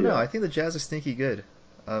 I don't know. Yeah. I think the Jazz are sneaky good.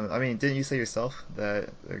 I mean, didn't you say yourself that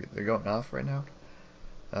they're going off right now?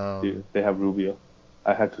 Um, They have Rubio.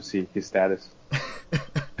 I have to see his status.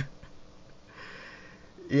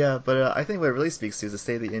 yeah, but I think what it really speaks to is the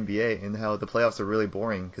state of the NBA and how the playoffs are really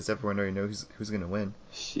boring because everyone already knows who's going to win.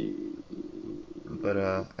 She, But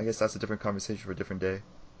I guess that's a different conversation for a different day.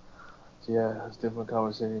 yeah, it's different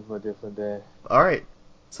conversation for a different day. All right,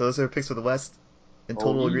 so those are picks for the West. In Oh,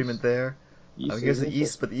 total agreement East. there. East Here's is the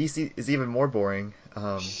East, but interesting. the East is even more boring.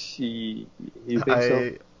 You think so?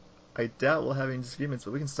 I I doubt we'll have any disagreements,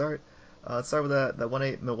 but we can start. Let's start with that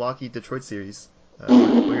 1-8 Milwaukee Detroit series. What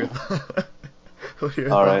are your what are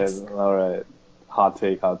your All right, thoughts? all right. Hot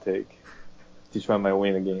take, hot take. Detroit might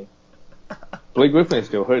win again. Blake Griffin is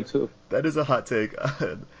still hurt too. That is a hot take.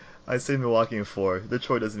 I say Milwaukee in 4.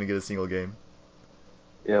 Detroit doesn't even get a single game.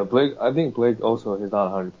 Yeah, Blake. I think Blake also is not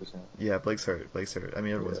 100%. Yeah, Blake's hurt. Blake's hurt. I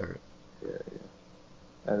mean, Yeah, everyone's hurt. yeah.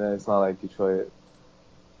 And then it's not like Detroit.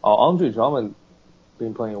 Andre Drummond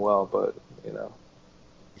been playing well, but you know,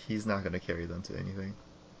 He's not going to carry them to anything.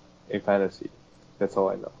 in fantasy, that's all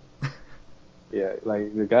I know. Yeah,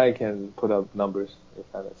 like the guy can put up numbers in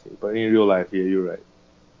fantasy, but in real life, yeah, you're right.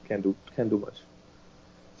 Can't do much.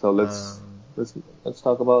 So Um, let's let's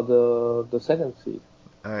talk about the second seed.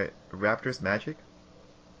 all right, Raptors Magic.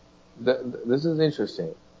 This is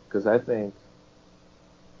interesting because I think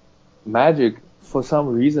Magic, for some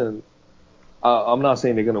reason, I'm not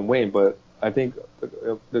saying they're gonna win, but I think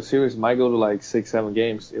the series might go to like 6, 7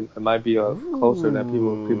 games. It might be closer than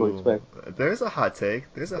people Ooh, expect. there's a hot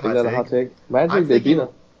take. There's a Is hot that a hot take. take? I'm Magic, they beat thinking them.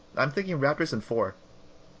 I'm thinking Raptors in 4.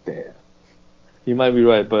 Damn. he might be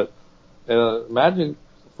right, but Magic,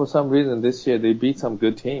 for some reason this year they beat some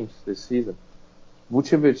good teams this season.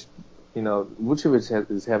 Vucevic,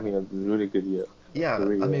 is having a really good year. Yeah, I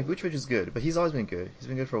Career. mean Vucevic is good, but he's always been good. He's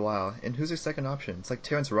been good for a while. And who's their second option? It's like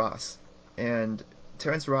Terrence Ross, and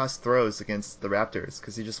Terrence Ross throws against the Raptors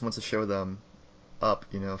because he just wants to show them up,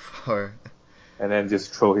 for. And then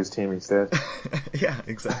just throw his team instead. Yeah,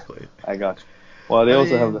 exactly. I got you. Well, they I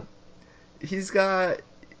also have mean,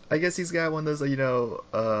 I guess he's got one of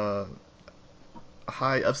those,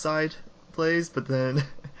 high upside plays, but then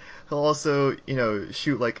he'll also,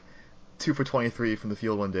 shoot like 2 for 23 from the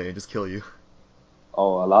field one day and just kill you. a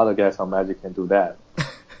lot of guys on Magic can do that.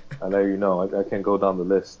 I let you know. I can go down the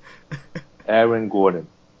list. Aaron Gordon.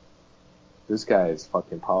 This guy is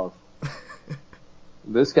fucking powerful.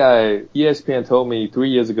 This guy, ESPN told me 3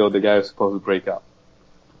 years ago the guy was supposed to break out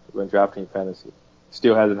when drafting fantasy.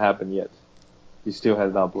 Still hasn't happened yet. He still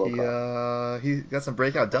has not broken out. He got some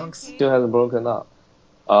breakout dunks. Still hasn't broken out.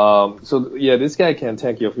 So yeah, this guy can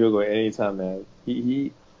tank your field goal anytime, man.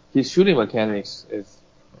 His shooting mechanics is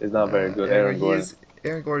not very good. Aaron Gordon.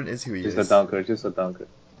 Aaron Gordon is who he is. Just a dunker.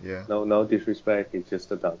 Yeah. No disrespect. He's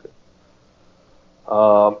just a dunker.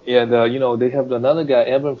 They have another guy,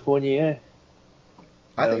 Evan Fournier.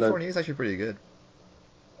 I think Fournier is actually pretty good.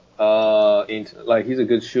 He's a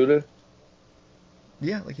good shooter.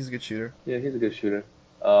 Yeah, like he's a good shooter. Yeah, he's a good shooter.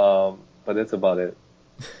 But that's about it.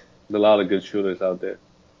 There's a lot of good shooters out there.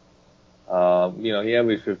 He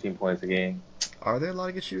averaged 15 points a game. Are there a lot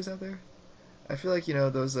of good shooters out there? I feel like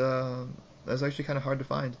those are actually kind of hard to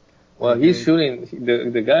find. Well, he's shooting.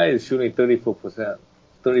 The guy is shooting 34%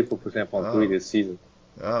 from three this season.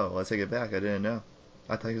 Oh, well, I take it back. I didn't know.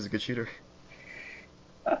 I thought he was a good shooter.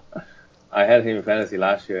 I had him in fantasy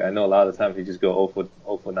last year. I know a lot of times he just go 0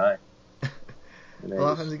 for 9. A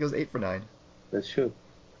lot of times he goes 8 for 9. That's true.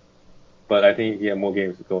 But I think he had more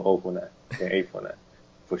games to go 0 for 9 than 8 for 9,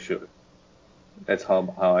 for sure. That's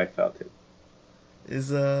how I felt it.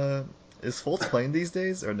 Is Fultz playing these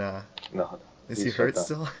days or nah? No. Is he hurt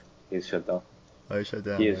still? He's shut down. Oh, he's shut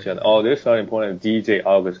down. He is shut down. Oh, their starting point is DJ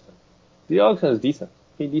Augustin. DJ Augustin is decent.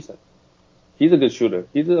 He's decent. He's a good shooter.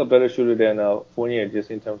 He's a better shooter than Fournier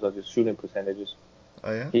just in terms of just shooting percentages.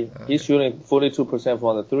 Oh, yeah? He's shooting 42%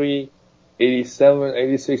 from the 3,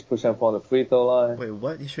 86% from the free throw line. Wait,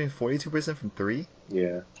 what? He's shooting 42% from 3?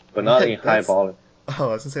 Yeah, but not in high volume. Oh,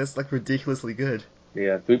 I was gonna say that's like ridiculously good.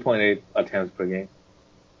 Yeah, 3.8 attempts per game.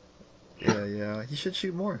 Yeah. He should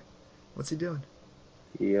shoot more. What's he doing?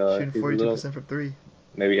 Shooting 42% from 3.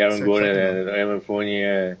 Maybe Aaron Gordon and Evan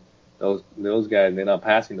Fournier, those guys, they're not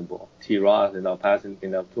passing the ball. T. Ross, they're not passing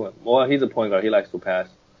enough to him. Well, he's a point guard. He likes to pass.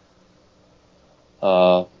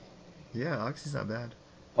 Yeah, Oxy's not bad.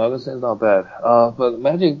 Augustin's not bad. But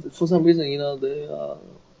Magic, for some reason,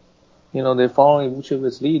 they're following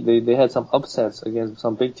Vucevic's lead. They had some upsets against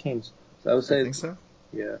some big teams. So I would say. You think so?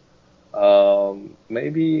 Yeah.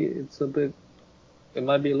 Maybe it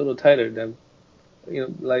might be a little tighter than,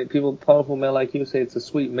 like powerful men like you say it's a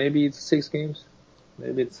sweep. Maybe it's 6 games.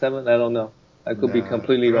 Maybe it's 7. I don't know. I could be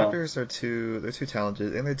completely wrong. The Raptors they're too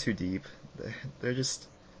talented and they're too deep. The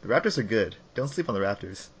Raptors are good. Don't sleep on the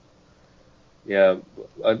Raptors. Yeah,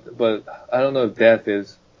 but I don't know if depth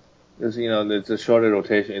is, it's a shorter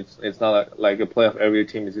rotation. It's not like a playoff. Every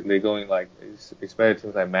team they're going like, especially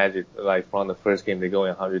teams like Magic, like from the first game they're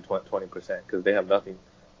going 120% because they have nothing.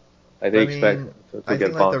 Like they expect to I get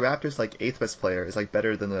think like the Raptors' like 8th best player is like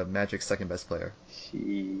better than the Magic's 2nd best player.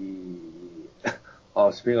 Oh,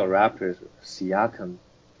 speaking of Raptors, Siakam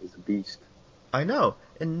is a beast. I know,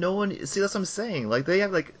 and no one see that's what I'm saying. Like they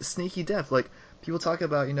have like sneaky depth. Like people talk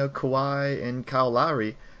about Kawhi and Kyle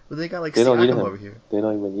Lowry, but they got like Siakam over here. They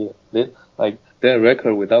don't even need it. Their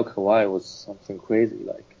record without Kawhi was something crazy.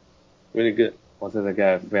 Like really good. What's the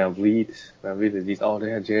guy Van Vliet? Van Vliet is these. Oh, they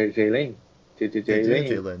have Jalen. They do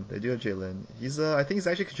have Jalen. He's I think he's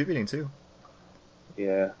actually contributing too.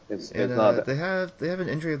 Yeah, it's not. They have an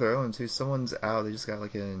injury of their own too. Someone's out. They just got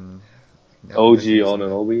like an OG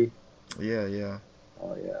Anunoby. Yeah.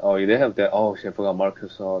 Oh yeah. Oh, they have that. Oh shit, I forgot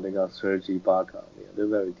Marcus. Oh, they got Serge Ibaka. Yeah, they're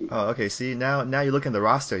very deep. Oh, okay. See now you look in the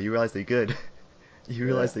roster, you realize they're good.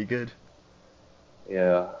 They're good.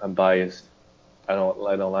 Yeah, I'm biased. I don't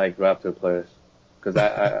like Raptor players because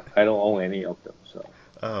I don't own any of them. So.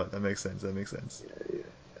 Oh, that makes sense. Yeah.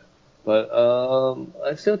 But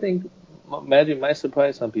I still think Magic might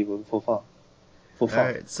surprise some people for fun.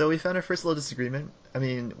 Alright, so we found our first little disagreement. I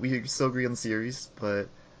mean, we still agree on the series, but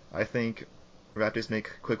I think Raptors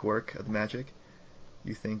make quick work of the Magic.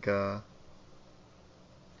 You think? I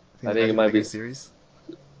think it might be a series.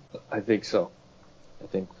 I think so.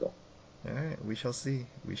 Alright, we shall see.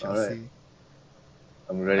 All right.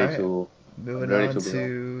 I'm All ready right, to. I'm moving ready on to be wrong.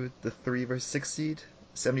 to the 3 versus 6 seed,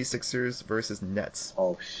 76ers versus Nets.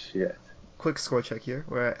 Oh shit. Quick score check here.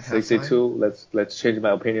 We're at halftime. 62. Let's change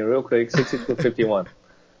my opinion real quick. 62-51.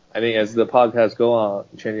 I think as the podcast go on,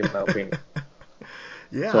 changing my opinion.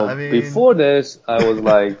 Yeah, So I mean, before this, I was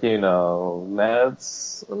like,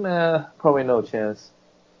 Nets, probably no chance.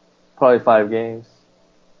 Probably 5 games.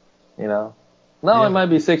 Now it yeah. might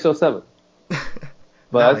be 6 or 7.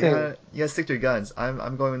 But No, I think you gotta stick to your guns.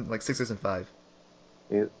 I'm going like Sixers and 5.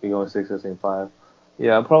 you're going 6 or 5.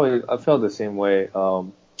 Yeah, I felt the same way.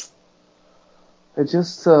 It's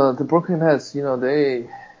just the Brooklyn Nets.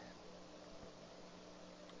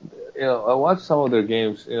 I watched some of their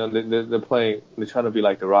games. They're playing. They're trying to be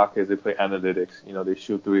like the Rockets. They play analytics. They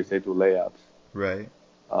shoot threes. They do layups. Right.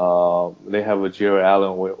 They have a Jared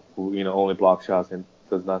Allen who only blocks shots and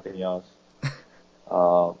does nothing else.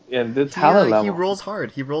 And the talent He level, rolls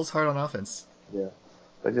hard. He rolls hard on offense. yeah,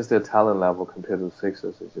 but just their talent level compared to the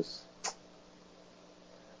Sixers is just.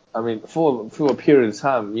 I mean, for a period of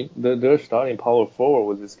time, their starting power forward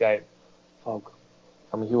was this guy. Fuck.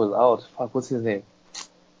 I mean, he was out. Fuck, what's his name?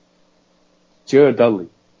 Jared Dudley,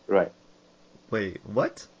 right? Wait,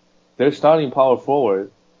 what? Their starting power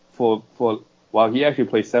forward for while he actually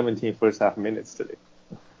played 17 first half minutes today.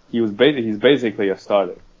 He's basically a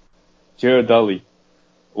starter. Jared Dudley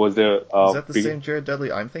was their Is that the same Jared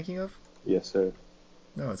Dudley I'm thinking of? Yes, sir.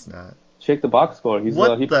 No, it's not. Check the box score.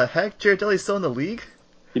 What the heck? Jared Dudley's still in the league?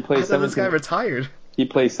 He I played thought this guy 17. retired. He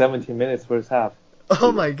played 17 minutes first half.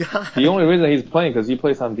 Oh my god. The only reason he's playing because he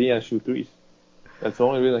plays on D and shoot threes. That's the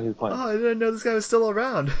only reason he's playing. Oh, I didn't know this guy was still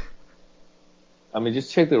around. I mean,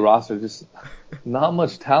 just check the roster. Just not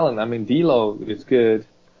much talent. I mean, D'Lo is good.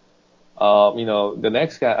 The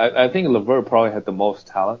next guy, I think LeVert probably had the most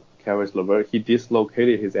talent. Caris LeVert. He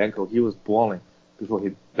dislocated his ankle. He was balling before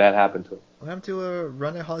that happened to him. What happened to a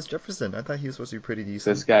run at Hollis Jefferson? I thought he was supposed to be pretty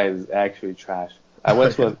decent. This guy is actually trash. I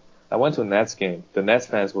went to a Nets game. The Nets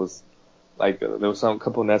fans was like, there was some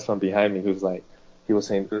couple Nets fans behind me he was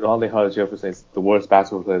saying Rondae Hollis Jefferson is the worst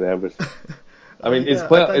basketball player ever seen. I mean, I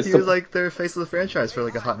thought he was like their face of the franchise for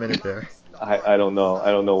like a hot minute there. I don't know.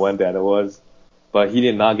 I don't know when that was, but he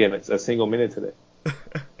did not get a single minute today.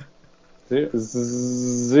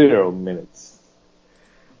 0 minutes.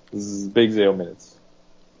 Big 0 minutes.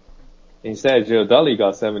 Instead, Jared Dudley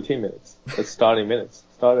got 17 minutes. That's starting minutes.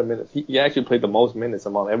 Starting minutes. He actually played the most minutes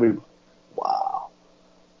among everybody. Wow.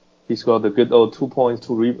 He scored the good old 2 points,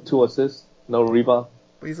 2 assists, no rebound.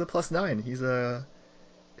 But he's a +9. He's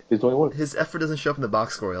doing work. His effort doesn't show up in the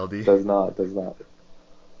box score, LD. Does not.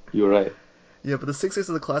 You're right. Yeah, but the Sixers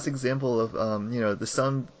are the classic example of the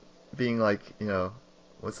sum being like, the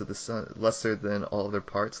sum lesser than all of their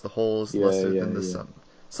parts, the whole's lesser than the sum.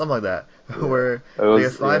 Something like that. Yeah. Where they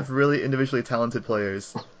have 5 really individually talented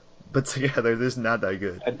players, but together they're just not that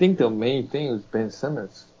good. I think the main thing is Ben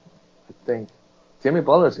Simmons. I think Jimmy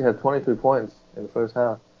Butler had 23 points in the first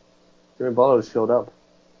half. Jimmy Butler showed up.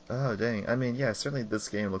 Oh, dang. I mean, yeah, certainly this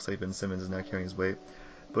game looks like Ben Simmons is not carrying his weight.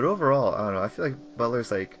 But overall, I don't know. I feel like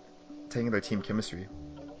Butler's like taking their team chemistry.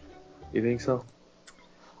 You think so?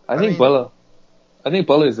 I think Butler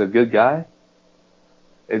is a good guy.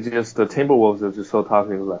 It's just the Timberwolves are just so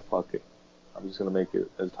toxic. Like, fuck it. I'm just gonna make it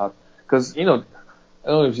as toxic. Because I don't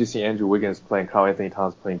know if you see Andrew Wiggins playing, Karl Anthony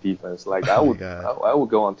Towns playing defense. Like I would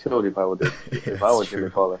go on tilt if I were Jimmy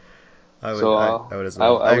Butler. I would as well. I would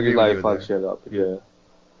just like fuck shit up. Yeah.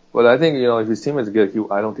 But I think if his team is good,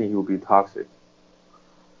 I don't think he would be toxic.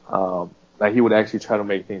 Like he would actually try to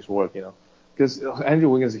make things work. Because Andrew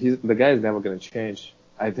Wiggins, the guy is never gonna change.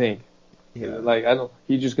 I think. Yeah. Like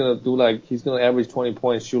he's just gonna he's gonna average 20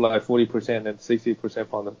 points, shoot like 40% and 60%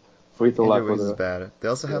 from the free throw line. Wiggins is bad. They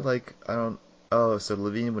also had so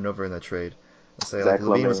Levine went over in that trade. I'll say Zach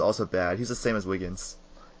Levine Lavine was also bad. He's the same as Wiggins.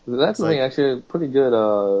 Zach Lavine actually a pretty good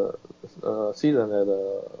season at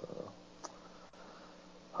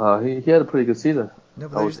he had a pretty good season. No,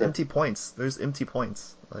 but there's empty points. There's empty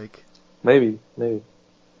points. Like maybe.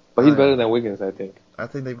 But he's better than Wiggins, I think. I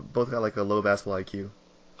think they both got like a low basketball IQ.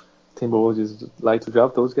 Timberwolves just like to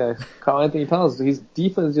drop those guys. Karl Anthony Towns, his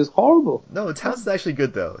defense is just horrible. No, Towns is actually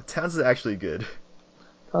good though. Towns is actually good.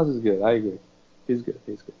 Towns is good. I agree. He's good.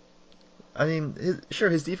 I mean,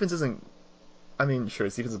 his defense isn't. I mean, sure,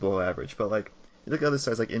 his defense is below average, but like you look at other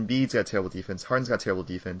stars, like Embiid's got terrible defense, Harden's got terrible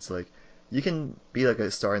defense. Like you can be like a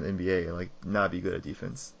star in the NBA and like not be good at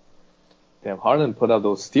defense. Damn, Harden put up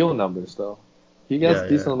those steal numbers though. He gets a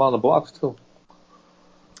decent amount of blocks too.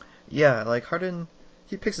 Yeah, like Harden.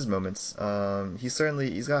 He picks his moments. He's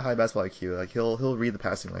got high basketball IQ. Like he'll read the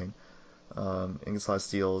passing lane, and gets a lot of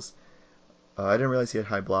steals. I didn't realize he had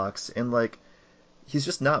high blocks, and like he's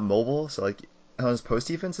just not mobile. So like on his post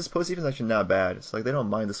defense is actually not bad. It's like they don't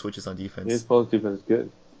mind the switches on His defense. post defense is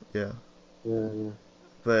good. Yeah, Yeah.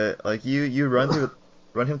 but like you run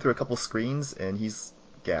him through a couple screens and he's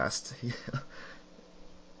gassed.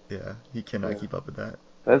 Yeah, he cannot Yeah. keep up with that.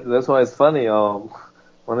 That's why it's funny.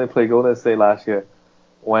 When they played Golden State last year,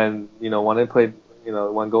 when they played,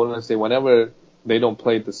 when Golden State, whenever they don't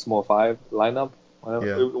play the small five lineup,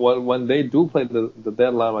 Yeah, when they do play the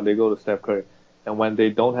dead lineup, they go to Steph Curry, and when they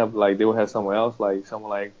don't have, like, they will have someone else, like someone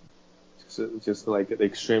like just like the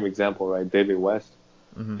extreme example, right? David West.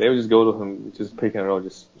 hmm They would just go to him, just pick and roll,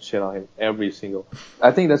 just shit on him every single.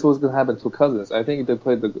 I think that's what's gonna happen to Cousins. I think if they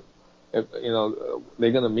play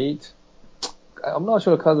they're gonna meet. I'm not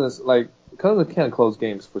sure Cousins can't close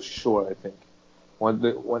games for sure. I think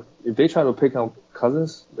if they try to pick on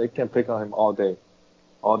Cousins, they can pick on him all day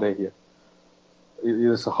here.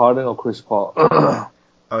 It's Harden or Chris Paul.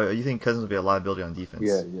 Oh, you think Cousins will be a liability on defense?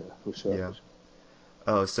 Yeah, for sure. Yeah.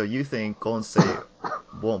 Oh, so you think Golden State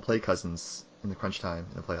won't play Cousins in the crunch time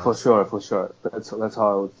in the playoffs? For sure. That's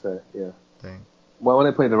how I would say. Yeah. Dang. When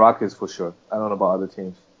they play the Rockets, for sure. I don't know about other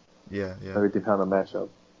teams. Yeah. Maybe depend on the matchup.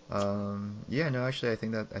 Yeah. No, actually, I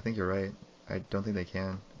think you're right. I don't think they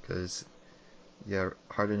can because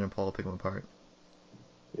Harden and Paul will pick them apart.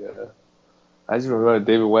 Yeah. I just remember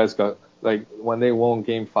David West got, like, when they won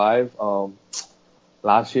Game 5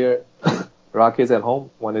 last year, Rockets at home,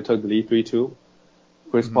 when they took the lead 3-2.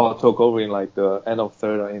 Chris Mhm. Paul took over in like the end of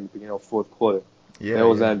third or in the beginning of fourth quarter. Yeah. There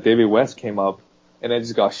was Yeah. that David West came up and then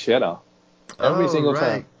just got shut out every Oh, single right,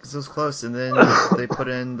 time. because it was close, and then they put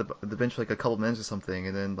in the bench for like a couple minutes or something,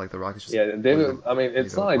 and then like the Rockets just Yeah, blew I mean,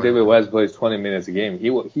 it's the not like wide David open. West plays 20 minutes a game. He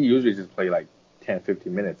usually just play like 10,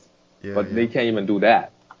 15 minutes, Yeah, but yeah. they can't even do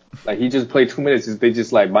that. Like, he just played 2 minutes. They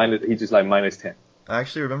just like he just like -10. I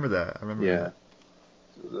actually remember that. I remember Yeah,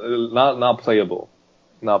 that. not playable,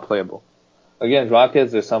 not playable. Against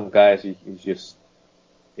Rockets, there's some guys you just,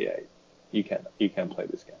 yeah, you can't play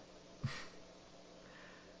this guy.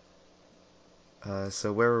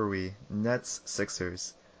 So where were we? Nets,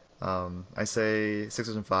 Sixers. I say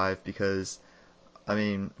Sixers in 5 because, I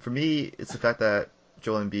mean, for me, it's the fact that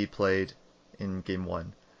Joel Embiid played in Game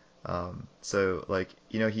 1. So, like,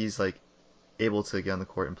 he's, like, able to get on the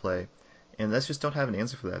court and play. And Nets just don't have an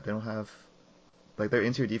answer for that. They don't have, like, their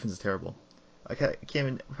interior defense is terrible. I can't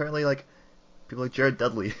even, apparently, like, people like Jared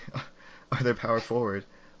Dudley are their power forward.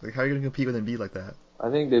 Like, how are you going to compete with Embiid like that? I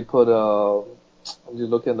think they put I'm just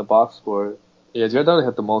looking at the box score. Yeah, Jared Dudley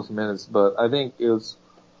had the most minutes, but I think it was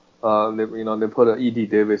they put E.D.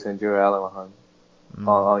 Davis and Jared Allen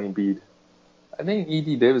on Embiid. I think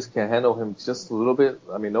E.D. Davis can handle him just a little bit.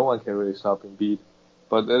 I mean, no one can really stop Embiid,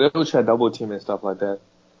 but they will try double team and stuff like that.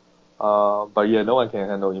 But yeah, no one can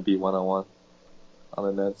handle Embiid one-on-one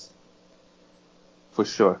on the Nets for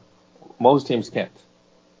sure. Most teams can't.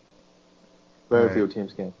 Very Alright, few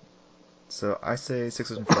teams can. so I say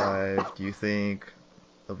Sixers in 5. Do you think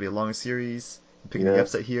it'll be a long series? You picking the Yeah,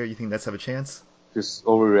 upset here? You think Nets have a chance? just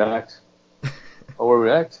overreact.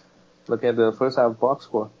 Overreact. Look at the first half box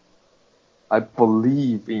score. I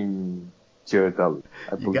believe in Jared Dudley.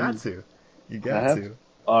 I You got believe. to. You I got have to. to.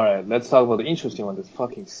 All right, let's talk about the interesting one. This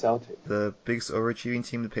fucking Celtics. The biggest overachieving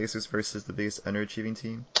team, the Pacers, versus the biggest underachieving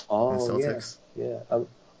team, the Oh yeah, Celtics. yeah.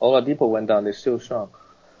 Oladipo went down. They're still strong.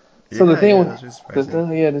 So the Yeah, thing, yeah, that's really surprising.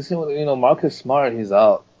 the thing, Marcus Smart, he's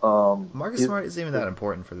out. Marcus Smart isn't even that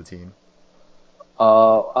important for the team.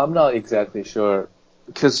 I'm not exactly sure,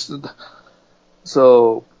 because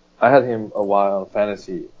so I had him a while on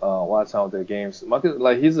fantasy. Watch some of their games. Marcus,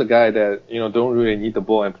 like, he's a guy that don't really need the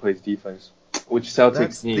ball and plays defense, which Celtics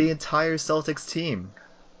That's need. the entire Celtics team.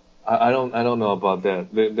 I don't know about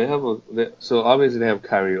that. They have so obviously they have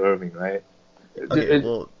Kyrie Irving, right? Okay,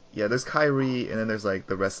 well, yeah, there's Kyrie, and then there's like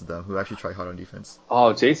the rest of them who actually try hard on defense.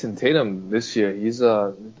 Oh, Jason Tatum this year, he's doing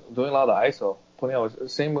a lot of ISO, putting out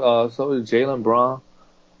same. So is Jalen Brown.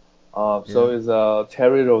 So Yeah, is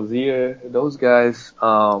Terry Rozier. Those guys.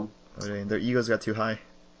 I mean, their egos got too high.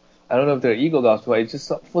 I don't know if their ego got too high. It's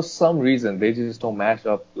just for some reason they just don't match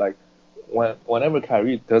up. Like, whenever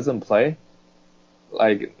Kyrie doesn't play,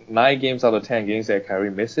 like 9 games out of 10 games that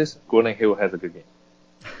Kyrie misses, Gordon Hill has a good game.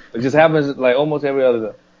 It just happens like almost every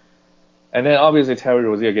other. And then obviously Terry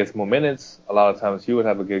Rozier gets more minutes. A lot of times he would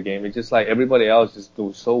have a good game. It's just like everybody else just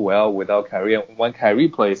do so well without Kyrie. And when Kyrie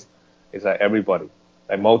plays, it's like everybody,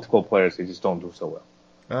 like multiple players, they just don't do so well.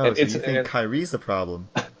 Oh, And so you think Kyrie's the problem?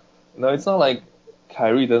 no, it's not like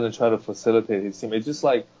Kyrie doesn't try to facilitate his team. It's just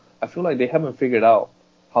like I feel like they haven't figured out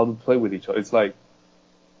how to play with each other. It's like,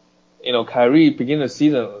 Kyrie beginning the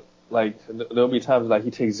season, like there'll be times like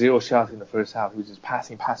he takes 0 shots in the first half. He's just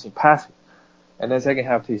passing. and then second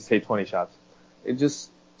half he take 20 shots. It just,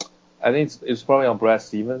 I think it's probably on Brad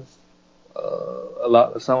Stevens.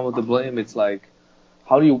 Some of the blame, it's like,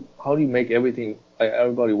 how do you make everything, like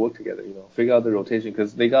everybody work together, figure out the rotation,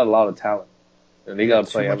 because they got a lot of talent and they got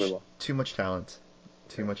to play everyone. Too much talent.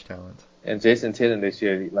 And Jason Tatum this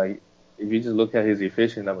year, like, if you just look at his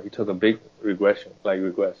efficiency number, he took a big regression, like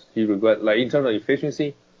regress. He regressed, like in terms of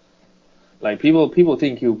efficiency, like people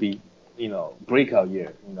think he'll be, breakout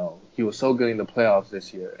year. He was so good in the playoffs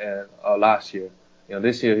this year and last year.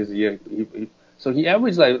 This year is the year. So he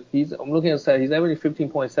averaged I'm looking at the stat, he's averaging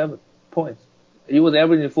 15.7 points. He was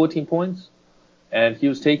averaging 14 points, and he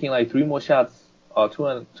was taking like 3 more shots,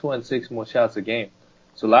 2 and 6 more shots a game.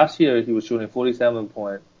 So last year he was shooting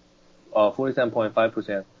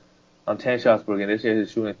 47.5% on 10 shots per game. This year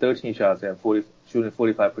he's shooting 13 shots and shooting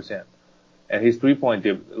 45%. And his 3-point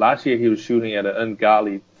dip, last year he was shooting at an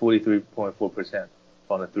ungodly 43.4%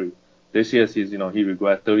 from the 3. This year he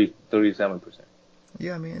regressed 37%.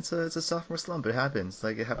 Yeah, I mean it's a sophomore slump. It happens.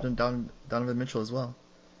 Like it happened to Donovan Mitchell as well.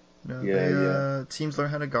 Teams learn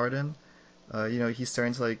how to guard him. He's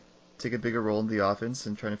starting to like take a bigger role in the offense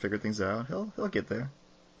and trying to figure things out. He'll get there.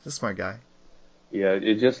 He's a smart guy. Yeah,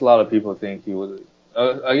 it's just a lot of people think he was.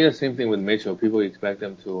 I guess same thing with Mitchell. People expect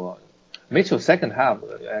him to. Mitchell second half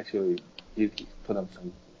actually he put up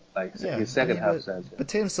some his second half sense. But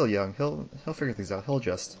Tatum's still young. He'll figure things out. He'll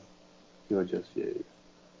adjust. He'll adjust. Yeah.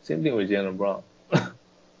 Same thing with Jaylen Brown.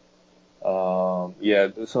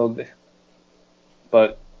 So,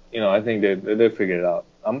 but I think they figured it out.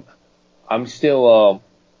 I'm still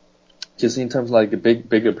just in terms of like the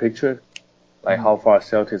bigger picture, like how far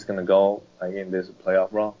Celtics gonna go like in this playoff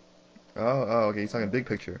run. Oh, okay. You're talking big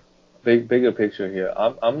picture. Bigger picture here.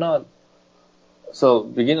 I'm not. So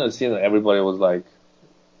beginning of the season, everybody was like,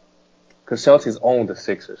 because Celtics own the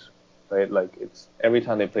Sixers, right? Like it's every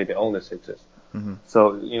time they play, they own the Sixers. Mm-hmm.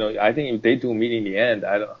 So I think if they do meet in the end,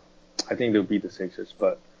 I think they'll beat the Sixers.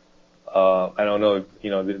 But I don't know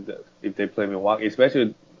if they play Milwaukee,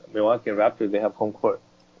 especially Milwaukee and Raptors, they have home court.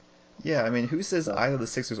 Yeah, I mean, who says either the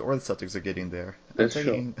Sixers or the Celtics are getting there? That's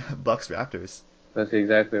taking true. Bucks Raptors. That's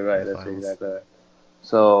exactly right.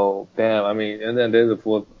 So damn, I mean, and then there's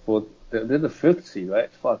there's the fifth seed,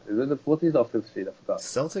 right? Fuck, is it the fourth seed or fifth seed? I forgot.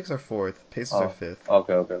 Celtics are fourth, Pacers are fifth.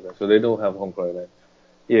 Okay. So they don't have home court, right?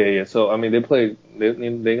 Yeah. So I mean, they're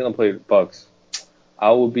gonna play Bucks.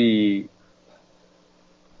 I'm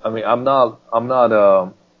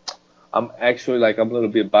actually like I'm a little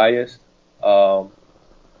bit biased for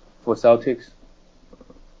Celtics.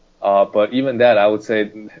 But even that, I would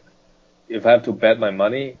say if I have to bet my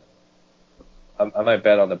money, I might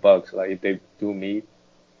bet on the Bucks. Like if they do meet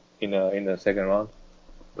in the second round,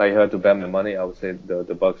 like if I have to bet my money, I would say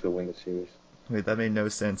the Bucks will win the series. Wait, that made no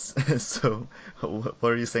sense. So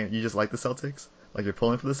what are you saying? You just like the Celtics? Like you're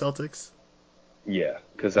pulling for the Celtics? Yeah,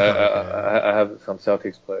 because I have some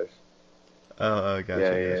Celtics players. Oh, gotcha.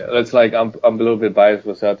 Yeah. It's like I'm a little bit biased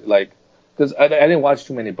with Celtics, like because I didn't watch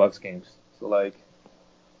too many Bucks games, so like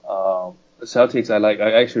the Celtics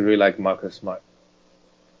I actually really like Marcus Smart.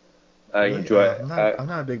 I'm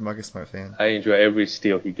not a big Marcus Smart fan. I enjoy every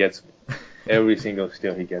steal he gets me, every single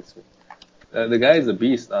steal he gets me. The guy is a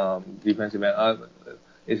beast, defensive man.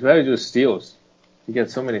 It's very just steals. He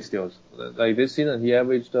gets so many steals. Like this season, he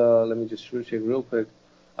averaged. Let me just check real quick.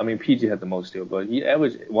 I mean, PG had the most steals, but he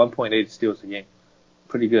averaged 1.8 steals a game.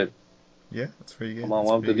 Pretty good. Yeah, that's pretty good. Among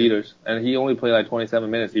one of the leaders, and he only played like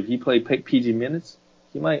 27 minutes. If he played PG minutes,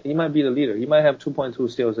 he might be the leader. He might have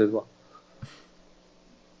 2.2 steals as well.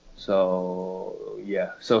 So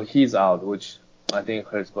yeah, so he's out, which I think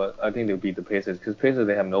hurts, but I think they'll beat the Pacers because Pacers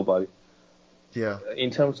they have nobody. Yeah.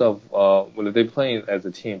 In terms of they're playing as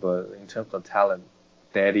a team, but in terms of talent,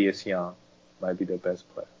 Thaddeus Young might be their best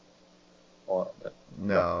player.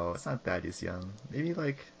 No, it's not Thaddeus Young. Maybe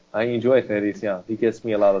like. I enjoy Thaddeus Young. He gets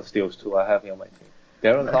me a lot of steals too. I have him on my team.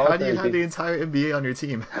 How do you have the entire NBA on your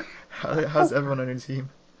team? How's everyone on your team?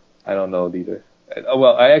 I don't know either.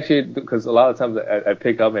 Well, I actually because a lot of times I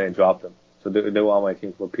pick up and I drop them, so they were on my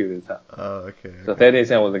team for a period of time. Oh, okay. So Thaddeus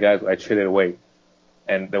Young was the guy I traded away,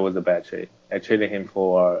 and that was a bad trade. I traded him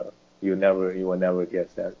for you will never guess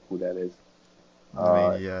who that is.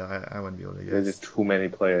 I wouldn't be able to guess. There's just too many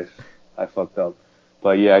players. I fucked up,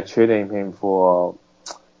 but yeah, I traded him for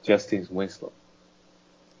Justice Winslow.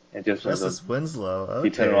 And Justice Winslow. Okay.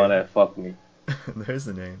 He turned around and fucked me. There's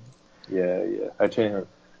the name. Yeah. I traded him.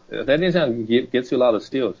 Thaddeus Young gets you a lot of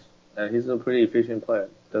steals, and he's a pretty efficient player.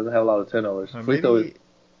 Doesn't have a lot of turnovers. Maybe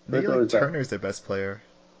Turner's their best player.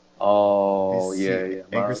 Oh, yeah.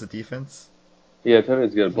 Anchors the defense. Yeah,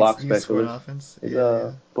 Turner's good. Block specialist. He's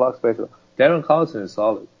a block specialist. Darren Collison is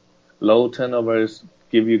solid. low turnovers,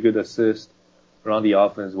 give you good assists, run the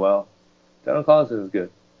offense well. Darren Collison is good.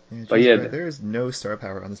 Yeah, But geez, yeah, right, there is no star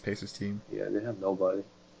power on this Pacers team. yeah, they have nobody.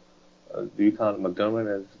 Do you count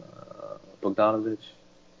McDermott as Bogdanovich?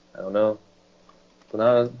 I don't know.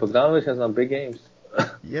 Bogdanovich has some big games.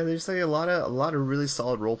 Yeah, there's like a lot of really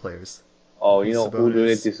solid role players. Oh, you Like know who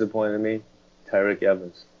really Sabonis. disappointed me? Tyreke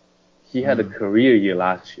Evans. He had a Mm. career year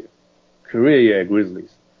last year. Career year at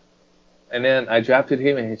Grizzlies. And then I drafted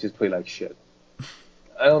him and he just played like shit.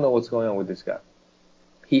 I don't know what's going on with this guy.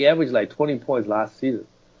 He averaged like 20 points last season.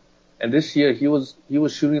 And this year he was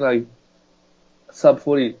shooting like sub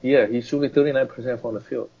 40. Yeah, he's shooting 39% from the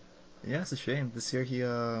field. Yeah, it's a shame. This year he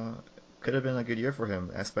could have been a good year for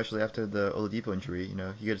him, especially after the Oladipo injury. You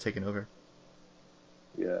know, he could have taken over.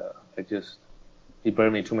 Yeah, he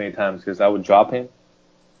burned me too many times because I would drop him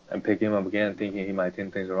and pick him up again thinking he might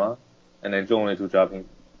turn things around. And then only to drop him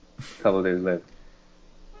a couple of days later.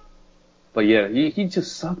 But yeah, he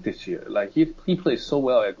just sucked this year. Like he played so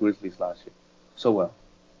well at Grizzlies last year. So well.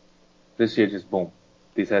 This year just boom.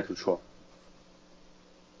 Decided to throw.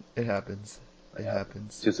 It happens. It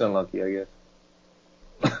happens. Just unlucky, I guess.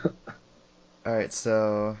 All right,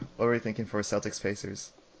 so what were we thinking for Celtics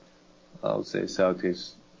Pacers? I would say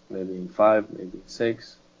Celtics maybe in 5, maybe in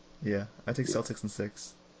 6. Yeah, I take Yeah. Celtics in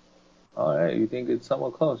 6. Alright, you think it's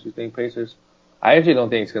somewhat close. You think Pacers? I actually don't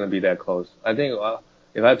think it's going to be that close. I think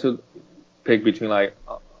if I had to pick between like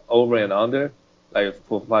over and under, like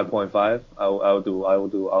for 5.5, I will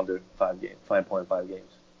do under 5.5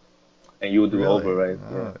 games. And you would do Really? over, right?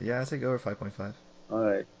 Yeah. Oh, yeah, I take over 5.5.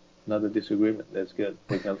 Alright. Another disagreement. That's good.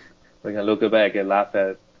 We can look back and laugh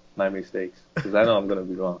at my mistakes. Because I know I'm going to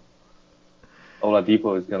be wrong.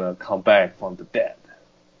 Oladipo is going to come back from the dead.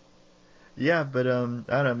 Yeah, but I don't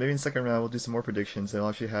know. Maybe in the second round we'll do some more predictions and we'll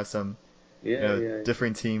actually have some Yeah.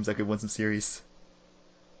 different teams that could win some series.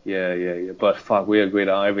 Yeah. But fuck, we agreed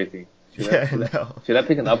on everything. I know. Should I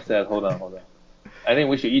pick an upset? Hold on. I think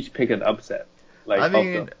we should each pick an upset. Like I of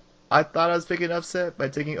mean, them. I thought I was picking upset by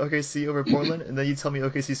taking OKC over Portland, and then you tell me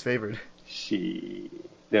OKC's favored.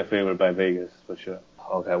 They're favored by Vegas for sure.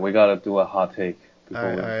 Okay, we gotta do a hot take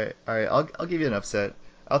All before right. I'll give you an upset.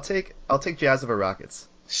 I'll take Jazz over Rockets.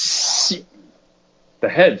 Shit. The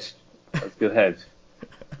hedge. That's good hedge.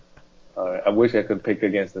 Alright, I wish I could pick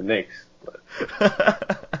against the Knicks, but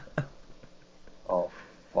oh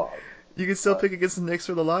fuck. You can still pick against the Knicks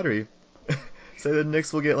for the lottery. Say the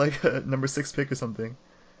Knicks will get like a number 6 pick or something.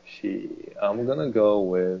 I'm gonna go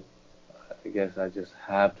with. I guess I just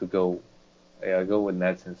have to go. Yeah, I go with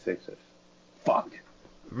Nets and Sixers. Fuck.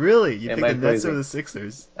 Really? You Am pick I the Nets crazy? over the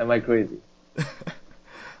Sixers? Am I crazy?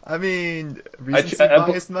 I mean, recency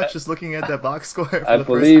bias much just looking at that box score for I the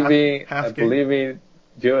first half I game. believe in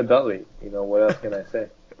Jared Dudley. You know what else can I say?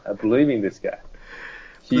 I believe in this guy.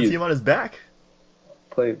 Put the He's team on his back.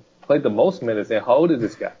 played the most minutes. And how old is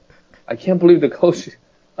this guy? I can't believe the coach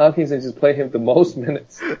Hopkinson just played him the most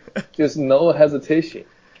minutes. Just no hesitation.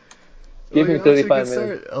 Give him 35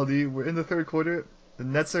 minutes. Start, LD. We're in the third quarter. The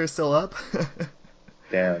Nets are still up.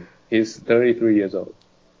 Damn, he's 33 years old.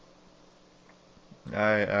 All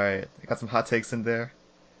right. I got some hot takes in there.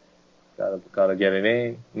 Gotta get it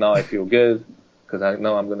in. Now I feel good because I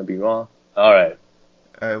know I'm gonna be wrong. All right.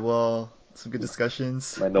 All right. Well, some good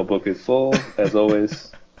discussions. My notebook is full as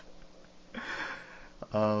always.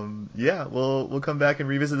 Yeah. We'll come back and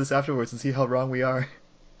revisit this afterwards and see how wrong we are.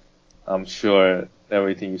 I'm sure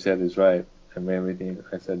everything you said is right and everything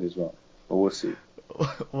I said is wrong, but we'll see.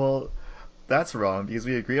 Well, that's wrong because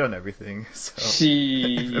we agreed on everything. So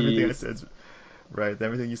if everything I said's right, then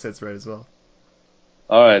everything you said's right as well.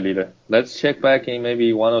 All right, leader. Let's check back in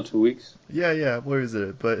maybe 1 or 2 weeks. Yeah. Where is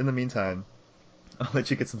it? But in the meantime, I'll let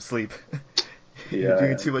you get some sleep. You're Yeah,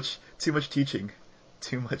 doing too much teaching.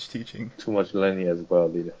 Too much teaching. too much learning as well,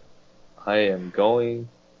 leader. I am going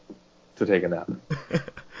to take a nap.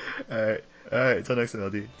 All right. Till next time,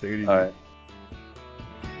 LD. Take it easy. All right.